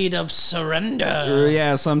blade of surrender.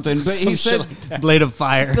 Yeah, something. But he said Blade of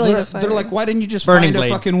Fire. They're like, why didn't you just Burning find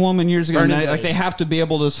blade. a fucking woman years ago? Burning Like blade. they have to be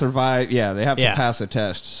able to survive. Yeah, they have to pass a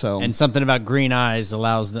test. So And something about green eyes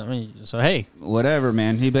allows them. So, hey. whatever,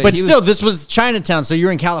 man. But still, this was Chinatown, so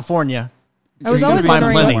you're in California. I was You're always gonna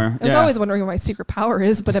find wondering. somewhere. I was always wondering what my secret power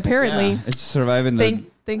is, but apparently, it's surviving the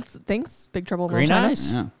thanks, Big Trouble in Green Little China.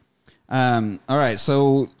 eyes. Yeah. All right.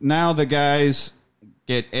 So now the guys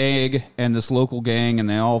get Egg and this local gang, and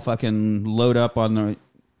they all fucking load up on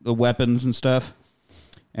the weapons and stuff,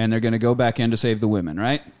 and they're going to go back in to save the women,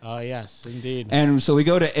 right? Oh yes, indeed. And so we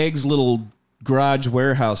go to Egg's little garage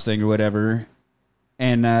warehouse thing or whatever,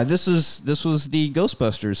 and this was the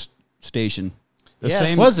Ghostbusters station.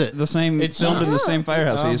 Was it? The same? It's filmed in the same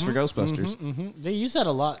firehouse they used for Mm-hmm, Ghostbusters. They use that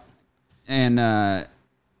a lot. And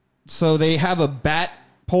so they have a bat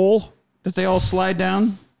pole that they all slide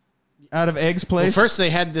down out of Egg's place. Well, first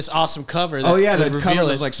they had this awesome cover. The would cover reveal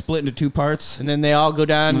was it. like split into 2 parts. And then they all go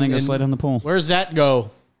down. And then they slide down the pole. Where's that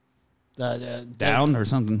go? Down or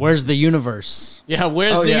something. Where's the universe? Yeah,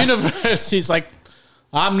 where's the universe? He's like,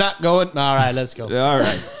 I'm not going. All right, let's go. All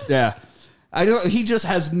right. Yeah. He just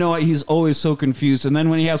has no. He's always so confused. And then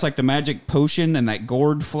when he has like the magic potion and that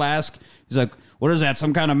gourd flask, he's like, "What is that?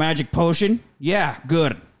 Some kind of magic potion?" Yeah,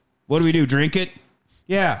 good. What do we do? Drink it?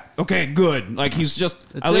 Yeah. Okay, good. Like he's just.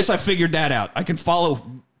 At least I figured that out. I can follow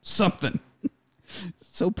something.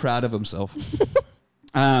 So proud of himself.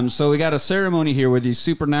 So we got a ceremony here where these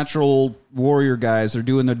supernatural warrior guys are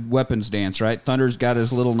doing the weapons dance. Right? Thunder's got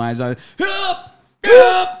his little knives out. Help!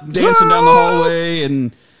 Dancing down the hallway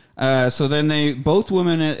and. So then both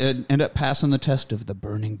women end up passing the test of the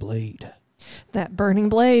burning blade. That burning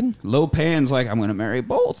blade. Lo Pan's like, I'm going to marry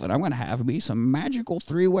both, and I'm going to have me some magical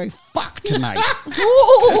 3-way fuck tonight.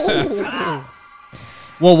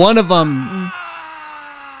 Well, one of them...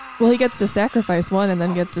 Well, he gets to sacrifice one and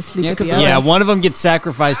then gets to sleep with the other. Yeah, one of them gets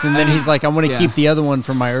sacrificed, and then he's like, I'm going to keep the other one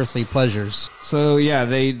for my earthly pleasures. So, yeah,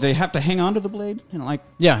 they have to hang on to the blade. And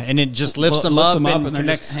and it just lifts them up and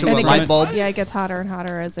connects to a light bulb. Yeah, it gets hotter and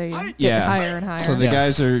hotter as they get higher and higher. So the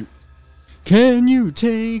guys are... Can you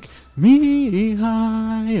take me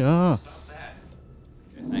higher?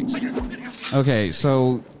 Thanks. Okay,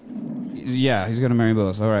 so... Yeah, he's going to marry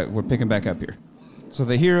both. All right, we're picking back up here. So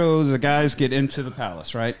the guys get into the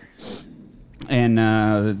palace, right? And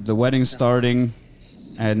the wedding's starting.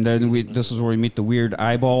 And then this is where we meet the weird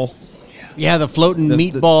eyeball. Yeah, the floating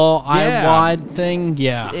meatball eyewad thing.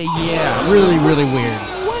 Yeah. Really, really weird.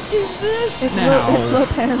 What is this It's now?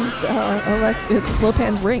 It's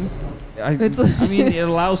Lopan's ring. I mean, it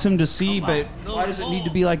allows him to see, but why does it need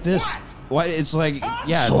to be like this? Why? It's like,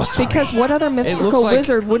 Because what other mythical like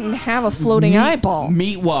wizard wouldn't have a floating eyeball?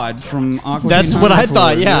 Meatwad from Aqua That's Teen what I Hunger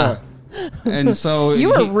thought, Force, yeah. And so You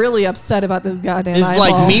were really upset about this goddamn It's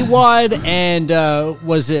eyeball. like Meatwad and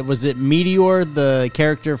was it Meteor, the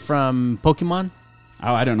character from Pokemon?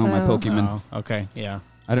 Oh, I don't know my Pokemon. Oh, okay, yeah.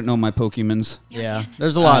 I don't know my Pokemons. Yeah,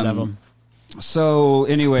 there's a lot of them. So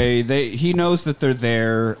anyway, he knows that they're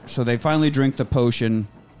there, so they finally drink the potion,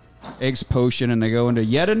 Egg's potion, and they go into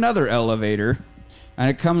yet another elevator, and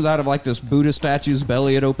it comes out of like this Buddha statue's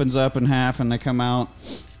belly. It opens up in half, and they come out,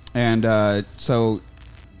 and so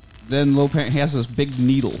then Lopan has this big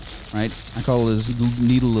needle, right? I call it his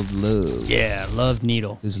needle of love. Yeah, love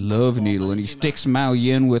needle. His love needle, and he sticks Mao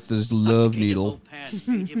Yin with his love needle.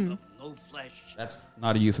 That's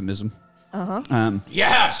not a euphemism.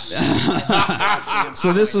 Yes.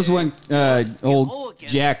 So this is when old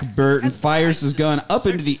Jack Burton fires his gun up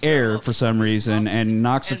into the air for some reason and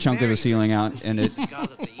knocks a chunk of the ceiling out, and it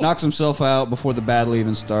knocks himself out before the battle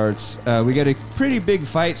even starts. We get a pretty big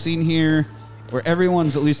fight scene here where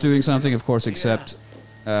everyone's at least doing something, of course, except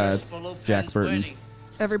Jack Burton.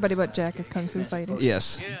 Everybody but Jack is kung fu fighting.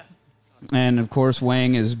 Yes. And, of course,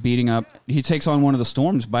 Wang is beating up. He takes on one of the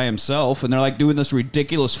storms by himself, and they're, like, doing this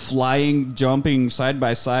ridiculous flying, jumping,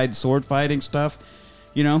 side-by-side sword fighting stuff,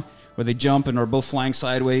 you know, where they jump and are both flying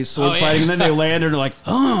sideways, sword fighting, and then they land and they're like,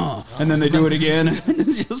 oh, and then they do it again.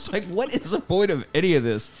 It's just like, what is the point of any of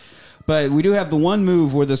this? But we do have the one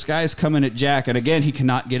move where this guy's coming at Jack, and, again, he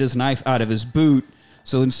cannot get his knife out of his boot.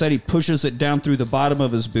 So instead, he pushes it down through the bottom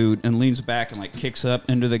of his boot and leans back and like kicks up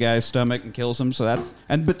into the guy's stomach and kills him. So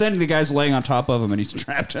but then the guy's laying on top of him and he's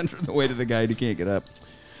trapped under the weight of the guy and he can't get up.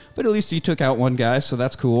 But at least he took out one guy, so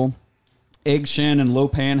that's cool. Egg Shen and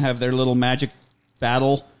Lopan have their little magic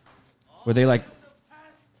battle where they like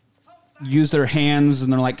use their hands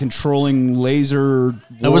and they're like controlling laser.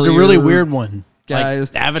 That was a really weird one,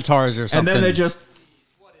 guys. Like avatars or something. And then they just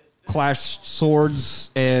clash swords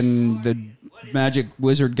and the magic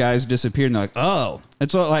wizard guys disappear, and they're like, "Oh,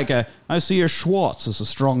 it's like I see your Schwartz is as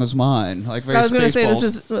strong as mine." Like very. I was going to say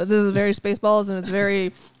Spaceballs. this is very Spaceballs, and it's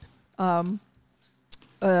very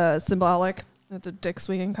symbolic. It's a dick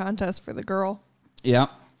swinging contest for the girl. Yeah,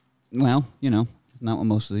 well, you know, not what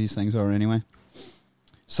most of these things are anyway.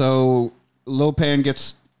 So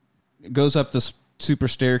Lopan goes up this super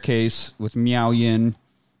staircase with Miao Yin,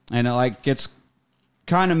 and it like gets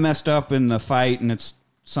kind of messed up in the fight, and it's.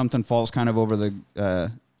 Something falls kind of over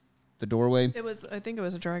the doorway. I think it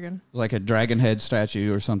was a dragon. It was like a dragon head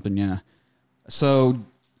statue or something, yeah. So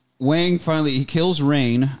Wang he kills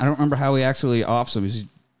Rain. I don't remember how he actually offs him. Does he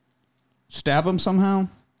stab him somehow?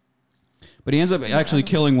 But he ends up actually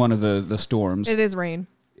killing one of the storms. It is Rain.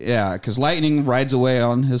 Yeah, because lightning rides away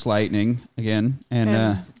on his lightning again.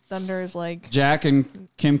 And thunder is like... Jack and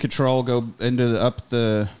Kim Cattrall go up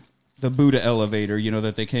the Buddha elevator, you know,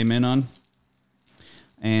 that they came in on.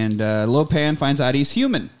 And Lopan finds out he's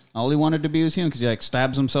human. All he wanted to be was human because he like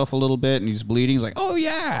stabs himself a little bit and he's bleeding. He's like, "Oh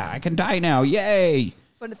yeah, I can die now! Yay!"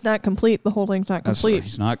 But it's not complete. The whole thing's not complete.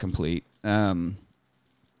 He's not complete.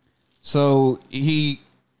 So he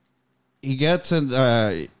gets in.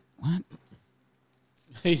 What?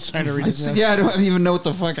 He's trying to read his notes. Yeah, I don't even know what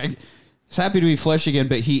the fuck. He's happy to be flesh again,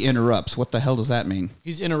 but he interrupts. What the hell does that mean?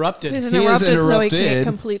 He's interrupted. He's interrupted, so he can't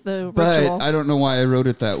complete the ritual. But I don't know why I wrote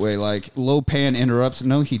it that way. Like, Lopan interrupts.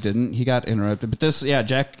 No, he didn't. He got interrupted. But this,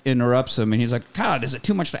 Jack interrupts him, and he's like, God, is it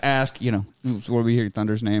too much to ask? You know, where we hear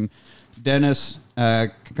Thunder's name. Dennis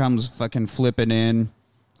comes fucking flipping in.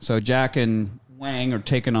 So Jack and Wang are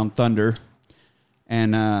taking on Thunder.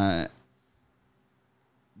 And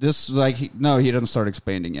this, like, he doesn't start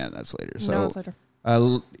expanding yet. That's later. So, no, it's later.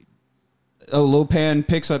 Lopan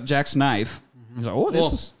picks up Jack's knife. He's like, "Oh,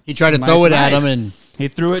 this is." He tried to throw it at him, and he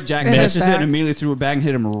threw it. Jack misses it and immediately threw it back and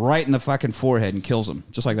hit him right in the fucking forehead and kills him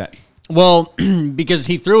just like that. Well, because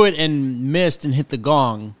he threw it and missed and hit the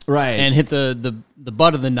gong, right, and hit the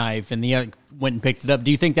butt of the knife, and the other went and picked it up.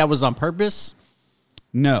 Do you think that was on purpose?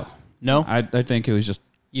 No. I think it was just.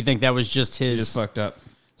 You think that was just his? He just fucked up.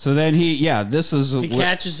 So then he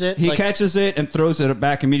catches it. He catches it and throws it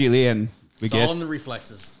back immediately, and it's all in the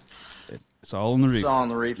reflexes. It's all in the reflexes. It's all in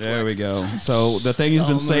the reflexes. There we go. So the thing he's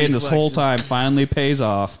been saying this whole time finally pays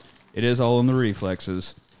off. It is all in the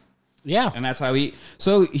reflexes. Yeah. And that's how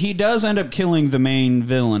So he does end up killing the main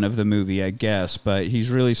villain of the movie, I guess, but he's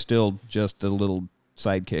really still just a little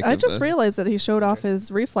sidekick. I just realized that he showed off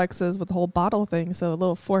his reflexes with the whole bottle thing, so a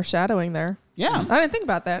little foreshadowing there. Yeah. I didn't think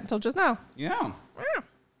about that until just now. Yeah.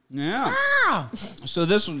 Yeah. So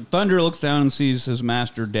this Thunder looks down and sees his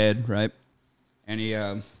master dead, right? And he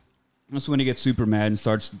that's when he gets super mad and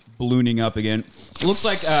starts ballooning up again. It looks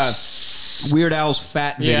like Weird Al's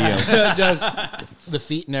Fat video. Yeah, it does. The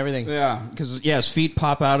feet and everything. Yeah, because his feet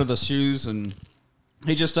pop out of the shoes and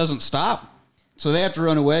he just doesn't stop. So they have to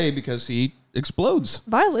run away because he explodes.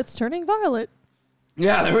 Violet's turning violet.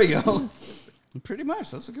 Yeah, there we go. Pretty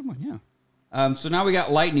much. That's a good one, yeah. So now we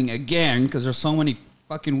got lightning again because there's so many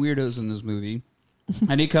fucking weirdos in this movie.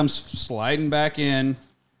 And he comes sliding back in.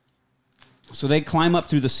 So they climb up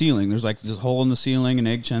through the ceiling. There's like this hole in the ceiling and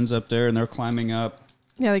Egg Chen's up there and they're climbing up.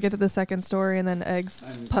 Yeah, they get to the second story and then Eggs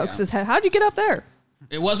pokes his head. How'd you get up there?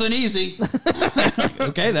 It wasn't easy.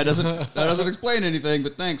 Okay, that doesn't explain anything,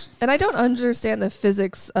 but thanks. And I don't understand the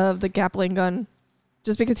physics of the Gatling gun.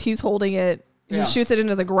 Just because he's holding it, he shoots it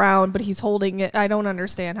into the ground, but he's holding it. I don't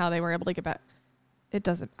understand how they were able to get back. I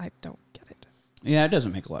don't get it. Yeah, it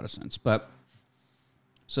doesn't make a lot of sense. But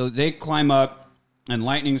so they climb up, and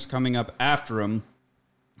Lightning's coming up after him,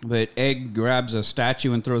 but Egg grabs a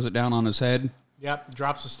statue and throws it down on his head. Yep,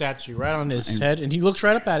 drops a statue right on his head, and he looks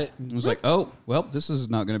right up at it. It was like, oh, well, this is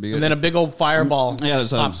not going to be good. And then a big old fireball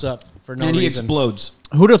pops up for no reason. And he explodes.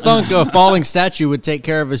 Who'd have thunk a falling statue would take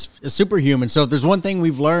care of a superhuman? So if there's one thing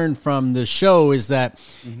we've learned from the show is that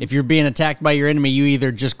if you're being attacked by your enemy, you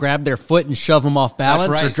either just grab their foot and shove them off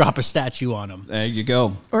balance or drop a statue on them. There you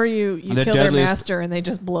go. Or you kill their master and they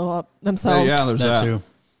just blow up themselves. Yeah, there's that too.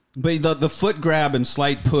 But the foot grab and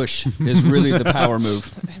slight push is really the power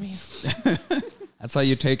move. I mean... That's how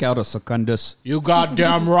you take out a Secundus. You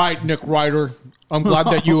goddamn right, Nick Ryder. I'm glad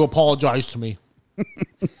that you apologized to me.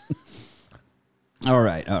 All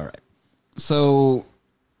right. So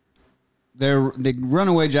they run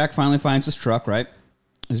away. Jack finally finds his truck, right?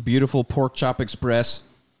 His beautiful Pork Chop Express.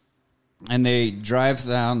 And they drive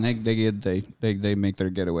down. They make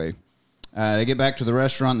their getaway. They get back to the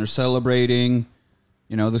restaurant. They're celebrating.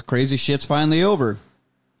 You know, this crazy shit's finally over.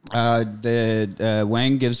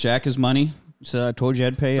 Wang gives Jack his money. So I told you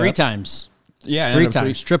I'd pay 3 times. Yeah, 3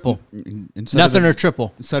 times. Triple. Nothing or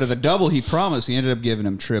triple. Instead of the double he promised, he ended up giving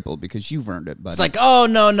him triple because you've earned it, buddy. It's like, oh,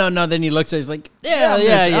 no. Then he looks at it, he's like, yeah.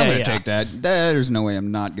 I'm going to take that. There's no way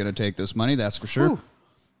I'm not going to take this money, that's for sure. Ooh.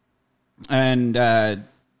 And they're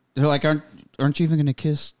like, aren't you even going to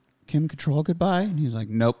kiss Kim Cattrall goodbye? And he's like,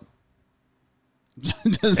 nope.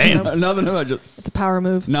 Damn. Nothing about it. It's a power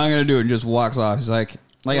move. Not going to do it, and just walks off. He's like,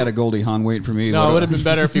 I got a Goldie Hawn waiting for me. No, it would have been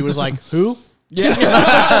better if he was like, who?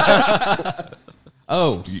 Yeah.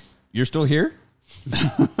 Oh, you're still here?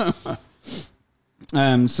 So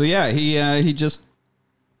yeah, he just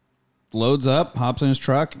loads up, hops in his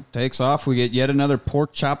truck, takes off. We get yet another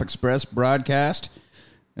Pork Chop Express broadcast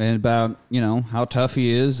and about, how tough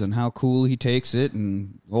he is and how cool he takes it.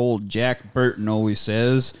 And old Jack Burton always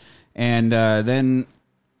says. And then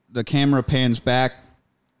the camera pans back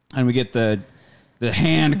and we get the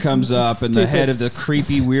hand comes up and the head of the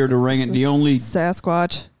creepy, weird orangutan. The only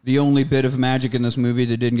Sasquatch. The only bit of magic in this movie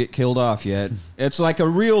that didn't get killed off yet. It's like a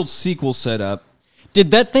real sequel setup.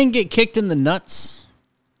 Did that thing get kicked in the nuts?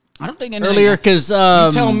 I don't think anything. Earlier, because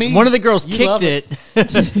one of the girls kicked it.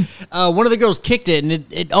 One of the girls kicked it, and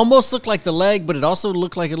it almost looked like the leg, but it also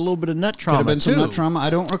looked like a little bit of nut trauma. Could have been too. some nut trauma.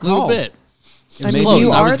 I don't recall. A little bit. I mean,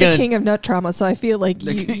 you are the king of nut trauma, so I feel like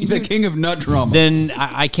the king of nut trauma. Then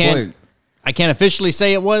I can't. Boy. I can't officially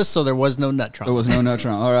say it was, so there was no nut trauma. There was no nut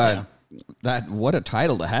trauma. All right. Yeah. What a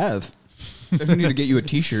title to have. I need to get you a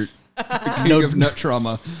T-shirt. King of nut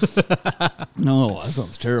trauma. No, that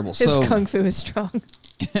sounds terrible. His kung fu is strong.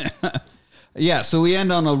 Yeah, so we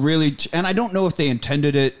end on a really... And I don't know if they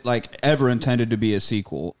intended it, ever intended to be a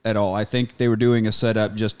sequel at all. I think they were doing a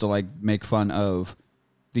setup just to, make fun of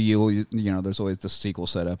the... there's always the sequel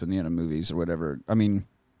setup in the end of movies or whatever. I mean...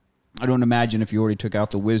 I don't imagine if you already took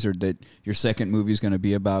out the wizard that your second movie is going to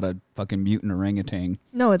be about a fucking mutant orangutan.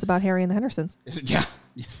 No, it's about Harry and the Hendersons. Yeah.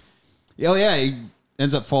 Oh, yeah. He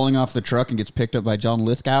ends up falling off the truck and gets picked up by John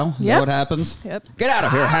Lithgow. Is that what happens? Yep. Get out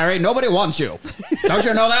of here, Harry. Nobody wants you. Don't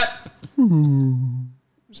you know that?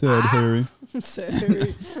 Sad Harry. Sad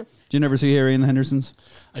Harry. Did you never see Harry and the Hendersons?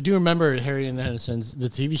 I do remember Harry and the Hendersons, the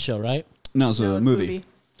TV show, right? No, it's a movie.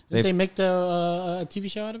 Did they make the TV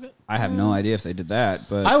show out of it? I have no idea if they did that,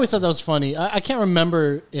 but I always thought that was funny. I can't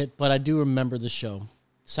remember it, but I do remember the show.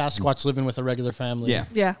 Sasquatch living with a regular family. Yeah.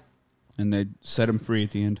 Yeah. And they set him free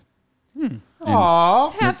at the end.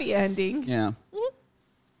 Aww. Happy ending. Yeah.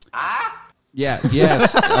 Yeah,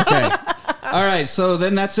 yes. Okay. All right, so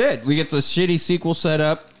then that's it. We get the shitty sequel set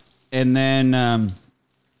up, and then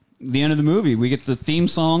the end of the movie. We get the theme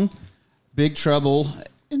song, Big Trouble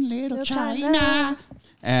in Little China.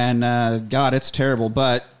 And, God, it's terrible.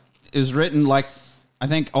 But it was written like, I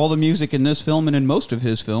think, all the music in this film and in most of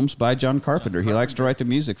his films by John Carpenter. He likes to write the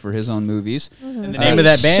music for his own movies. And the name of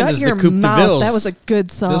that band is the Coupe de Villes. That was a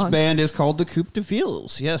good song. This band is called the Coupe de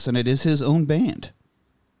Villes. Yes, and it is his own band.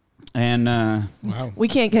 And wow, we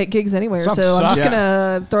can't get gigs anywhere, Some so suck. I'm just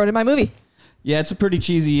gonna throw it in my movie. Yeah, it's a pretty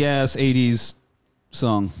cheesy ass '80s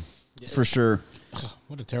song, for sure.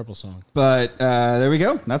 What a terrible song! But there we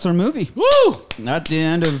go. That's our movie. Woo! At the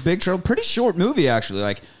end of Big Trouble. Pretty short movie, actually.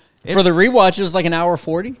 Like for the rewatch, it was like an hour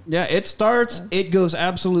 40. Yeah, it starts. It goes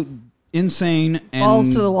absolute insane and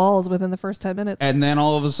Balls to the walls within the first 10 minutes, and then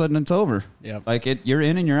all of a sudden it's over. Yeah, like you're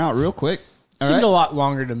in and you're out real quick. It seemed a lot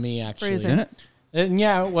longer to me, actually. Didn't it? And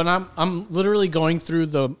yeah, when I'm literally going through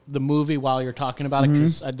the movie while you're talking about it,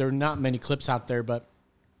 because there are not many clips out there, but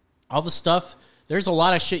all the stuff, there's a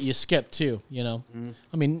lot of shit you skip too. You know,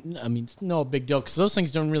 I mean, it's no big deal because those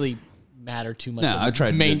things don't really matter too much. No, I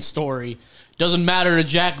tried the main story doesn't matter to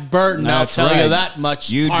Jack Burton. I'll tell you that much.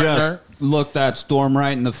 You partner. just look that storm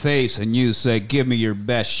right in the face and you say, "Give me your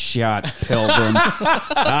best shot, Pilgrim.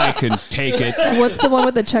 I can take it." What's the one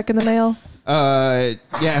with the check in the mail?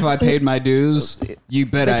 Yeah, if I paid my dues, you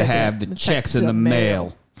bet I have the checks in the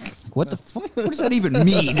mail. What the fuck? What does that even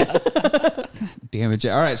mean? Damn it.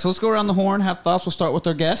 All right, so let's go around the horn. Have thoughts. We'll start with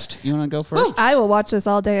our guest. You want to go first? I will watch this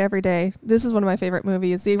all day, every day. This is one of my favorite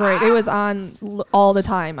movies. You're right. It was on all the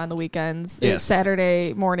time on the weekends. Yes. It's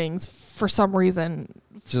Saturday mornings for some reason.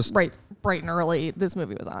 Just bright and early. This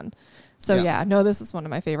movie was on. So yeah, no, this is one of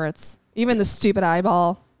my favorites. Even the stupid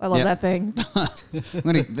eyeball. I love that thing.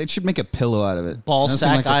 They should make a pillow out of it. Ball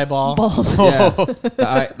sack eyeball. Balls. Yeah,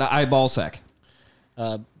 the eyeball sack.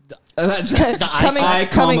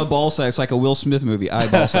 Comma ball sack. It's like a Will Smith movie.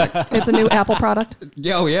 Eyeball sack. It's a new Apple product.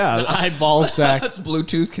 Oh yeah, eyeball sack. It's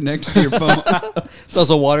Bluetooth connected to your phone. It's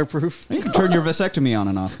also waterproof. You can turn your vasectomy on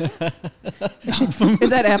and off. Is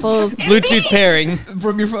that Apple's Bluetooth pairing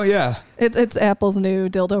from your phone? Yeah, it's Apple's new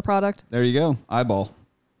dildo product. There you go, eyeball.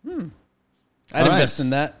 I'd invest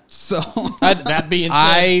in that. So that being said,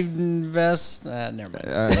 I invest. Never mind.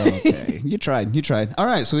 Okay, you tried. All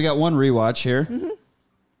right, so we got one rewatch here.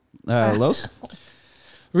 Los?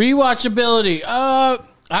 Rewatchability.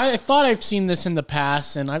 I thought I've seen this in the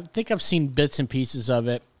past, and I think I've seen bits and pieces of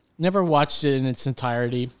it. Never watched it in its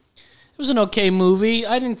entirety. It was an okay movie.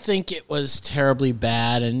 I didn't think it was terribly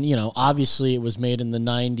bad, and obviously it was made in the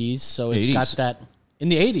 90s, so it's 80s. got that in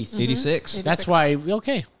the 80s. 86. That's why it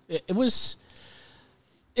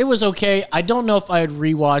was okay. I don't know if I'd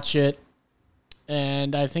rewatch it,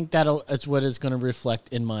 and I think that's what is going to reflect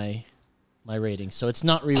in my rating. So it's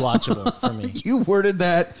not rewatchable for me. You worded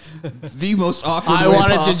that the most awkward I way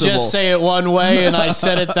wanted possible. to just say it one way, and I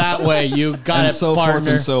said it that way. You got and it, so partner. forth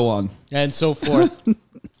and so on. And so forth.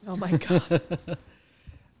 Oh my god.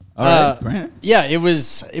 All right, Brandon. Yeah, it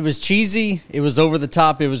was cheesy. It was over the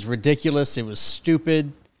top. It was ridiculous. It was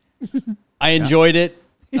stupid. I enjoyed it.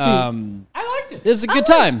 I liked it. It was a good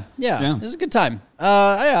time. Yeah, it was a good time.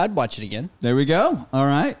 Yeah, I'd watch it again. There we go. All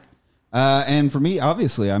right. And for me,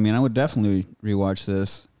 obviously, I would definitely rewatch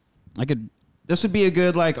this. This would be a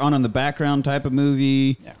good, on in the background type of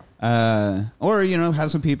movie. Yeah. Or,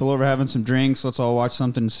 have some people over having some drinks. Let's all watch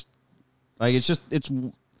something.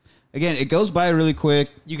 Again, it goes by really quick.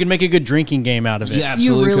 You can make a good drinking game out of it. You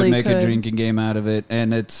absolutely really could make could. a drinking game out of it.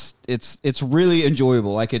 And it's really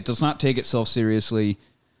enjoyable. It does not take itself seriously.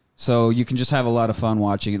 So you can just have a lot of fun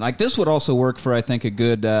watching it. This would also work for, I think, a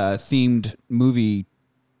good themed movie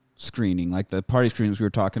screening, like the party screenings we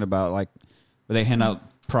were talking about, where they hand out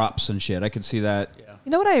props and shit. I could see that. Yeah.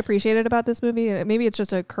 You know what I appreciated about this movie? And maybe it's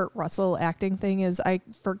just a Kurt Russell acting thing.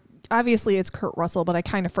 Obviously it's Kurt Russell, but I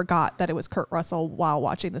kind of forgot that it was Kurt Russell while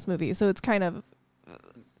watching this movie. So it's kind of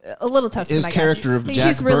a little testament. His character of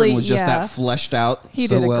Jack Burton was just that fleshed out. He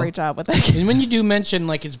did a great job with that. And when you do mention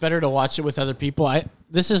it's better to watch it with other people,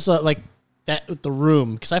 this is that with The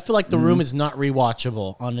Room, because I feel like The Room is not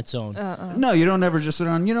rewatchable on its own. No, you don't ever just sit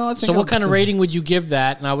on. I think so what kind of rating would you give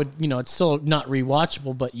that? And I would, it's still not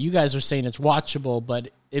rewatchable, but you guys are saying it's watchable. But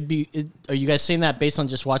are you guys saying that based on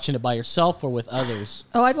just watching it by yourself or with others?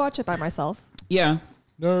 Oh, I'd watch it by myself. Yeah,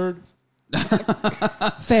 nerd.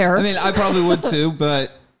 Fair. I probably would too,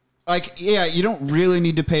 but you don't really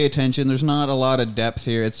need to pay attention. There's not a lot of depth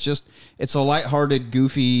here. It's a lighthearted,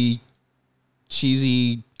 goofy,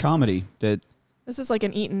 cheesy comedy that. This is like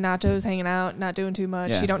an eating nachos, hanging out, not doing too much.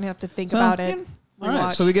 Yeah. You don't have to think about it. All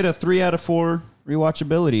right, so we get a 3 out of 4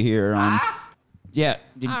 rewatchability here on. Yeah,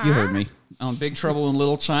 you heard me on Big Trouble in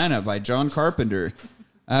Little China by John Carpenter.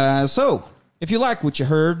 So If you like what you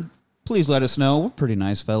heard, please let us know. We're pretty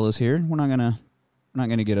nice fellas here. We're not gonna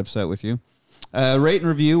get upset with you. Rate and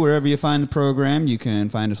review wherever you find the program. You can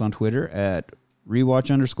find us on Twitter at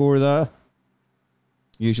 @rewatch_the.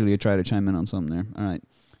 Usually I try to chime in on something there. All right.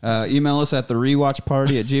 Email us at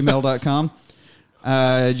therewatchparty@gmail.com.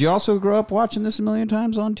 Did you also grow up watching this a million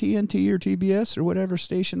times on TNT or TBS or whatever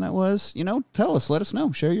station that was? Tell us. Let us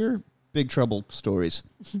know. Share your Big Trouble stories.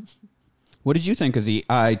 What did you think of the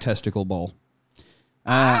eye testicle ball?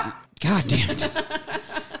 God damn it.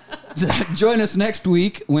 Join us next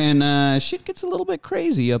week when shit gets a little bit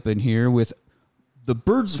crazy up in here with the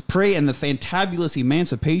Birds of Prey and the fantabulous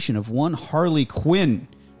emancipation of one Harley Quinn.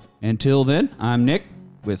 Until then, I'm Nick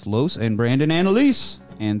with Los and Brandon and Elise,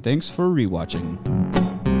 and thanks for rewatching.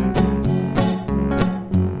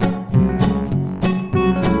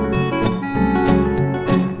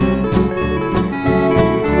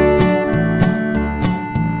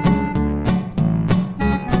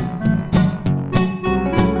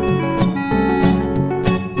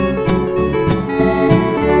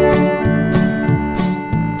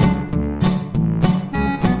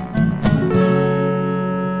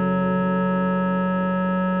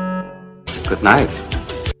 Good night. With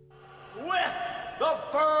the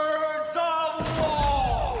birds of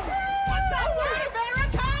war! What's up,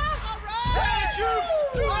 America? All right! Hey, troops!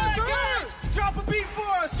 All right, guys! Drop a beat for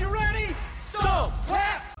us. You ready? So,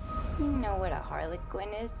 clap! You know what a harlequin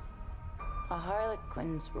is? A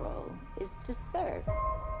harlequin's role is to serve.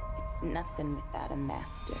 It's nothing without a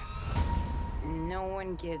master. No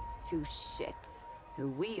one gives two shits who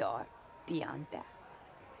we are beyond that.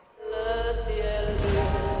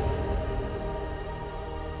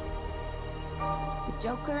 The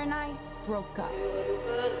Joker and I broke up. I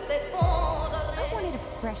wanted a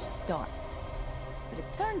fresh start. But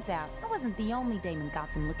it turns out I wasn't the only dame in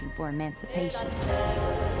Gotham looking for emancipation.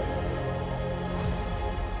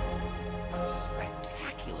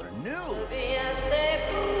 Spectacular news!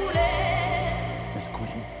 Miss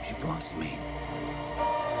Quinn, she belongs to me.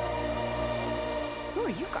 Who are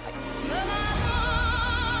you guys?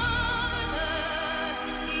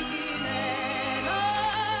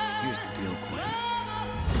 Here's the deal, Quinn.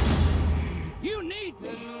 You need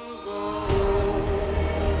me!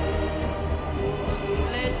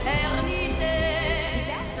 He's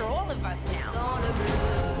after all of us now.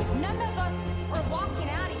 None of us are walking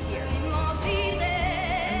out of here unless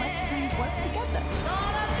we work together.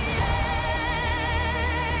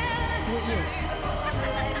 You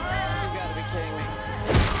gotta be kidding me.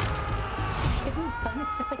 Isn't this fun?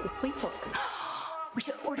 It's just like a sleepover. We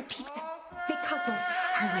should order pizza. Big Cosmos.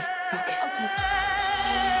 Harley, focus.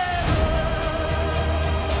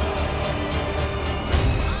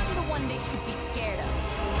 I'm the one they should be scared of.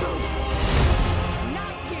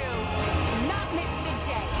 Not you. Not Mr. J.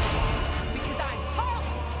 Because I'm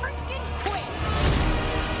Harley freaking Quinn.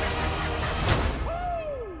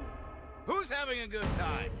 Who's having a good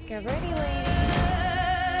time? Get ready, ladies.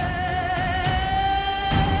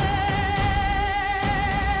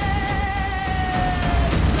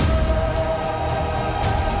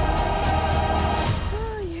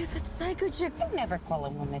 Psycho chick. I never call a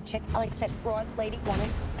woman a chick. I'll accept broad, lady, woman,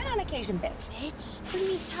 and on occasion, bitch. Bitch? What are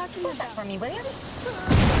you talking about? For me, will you?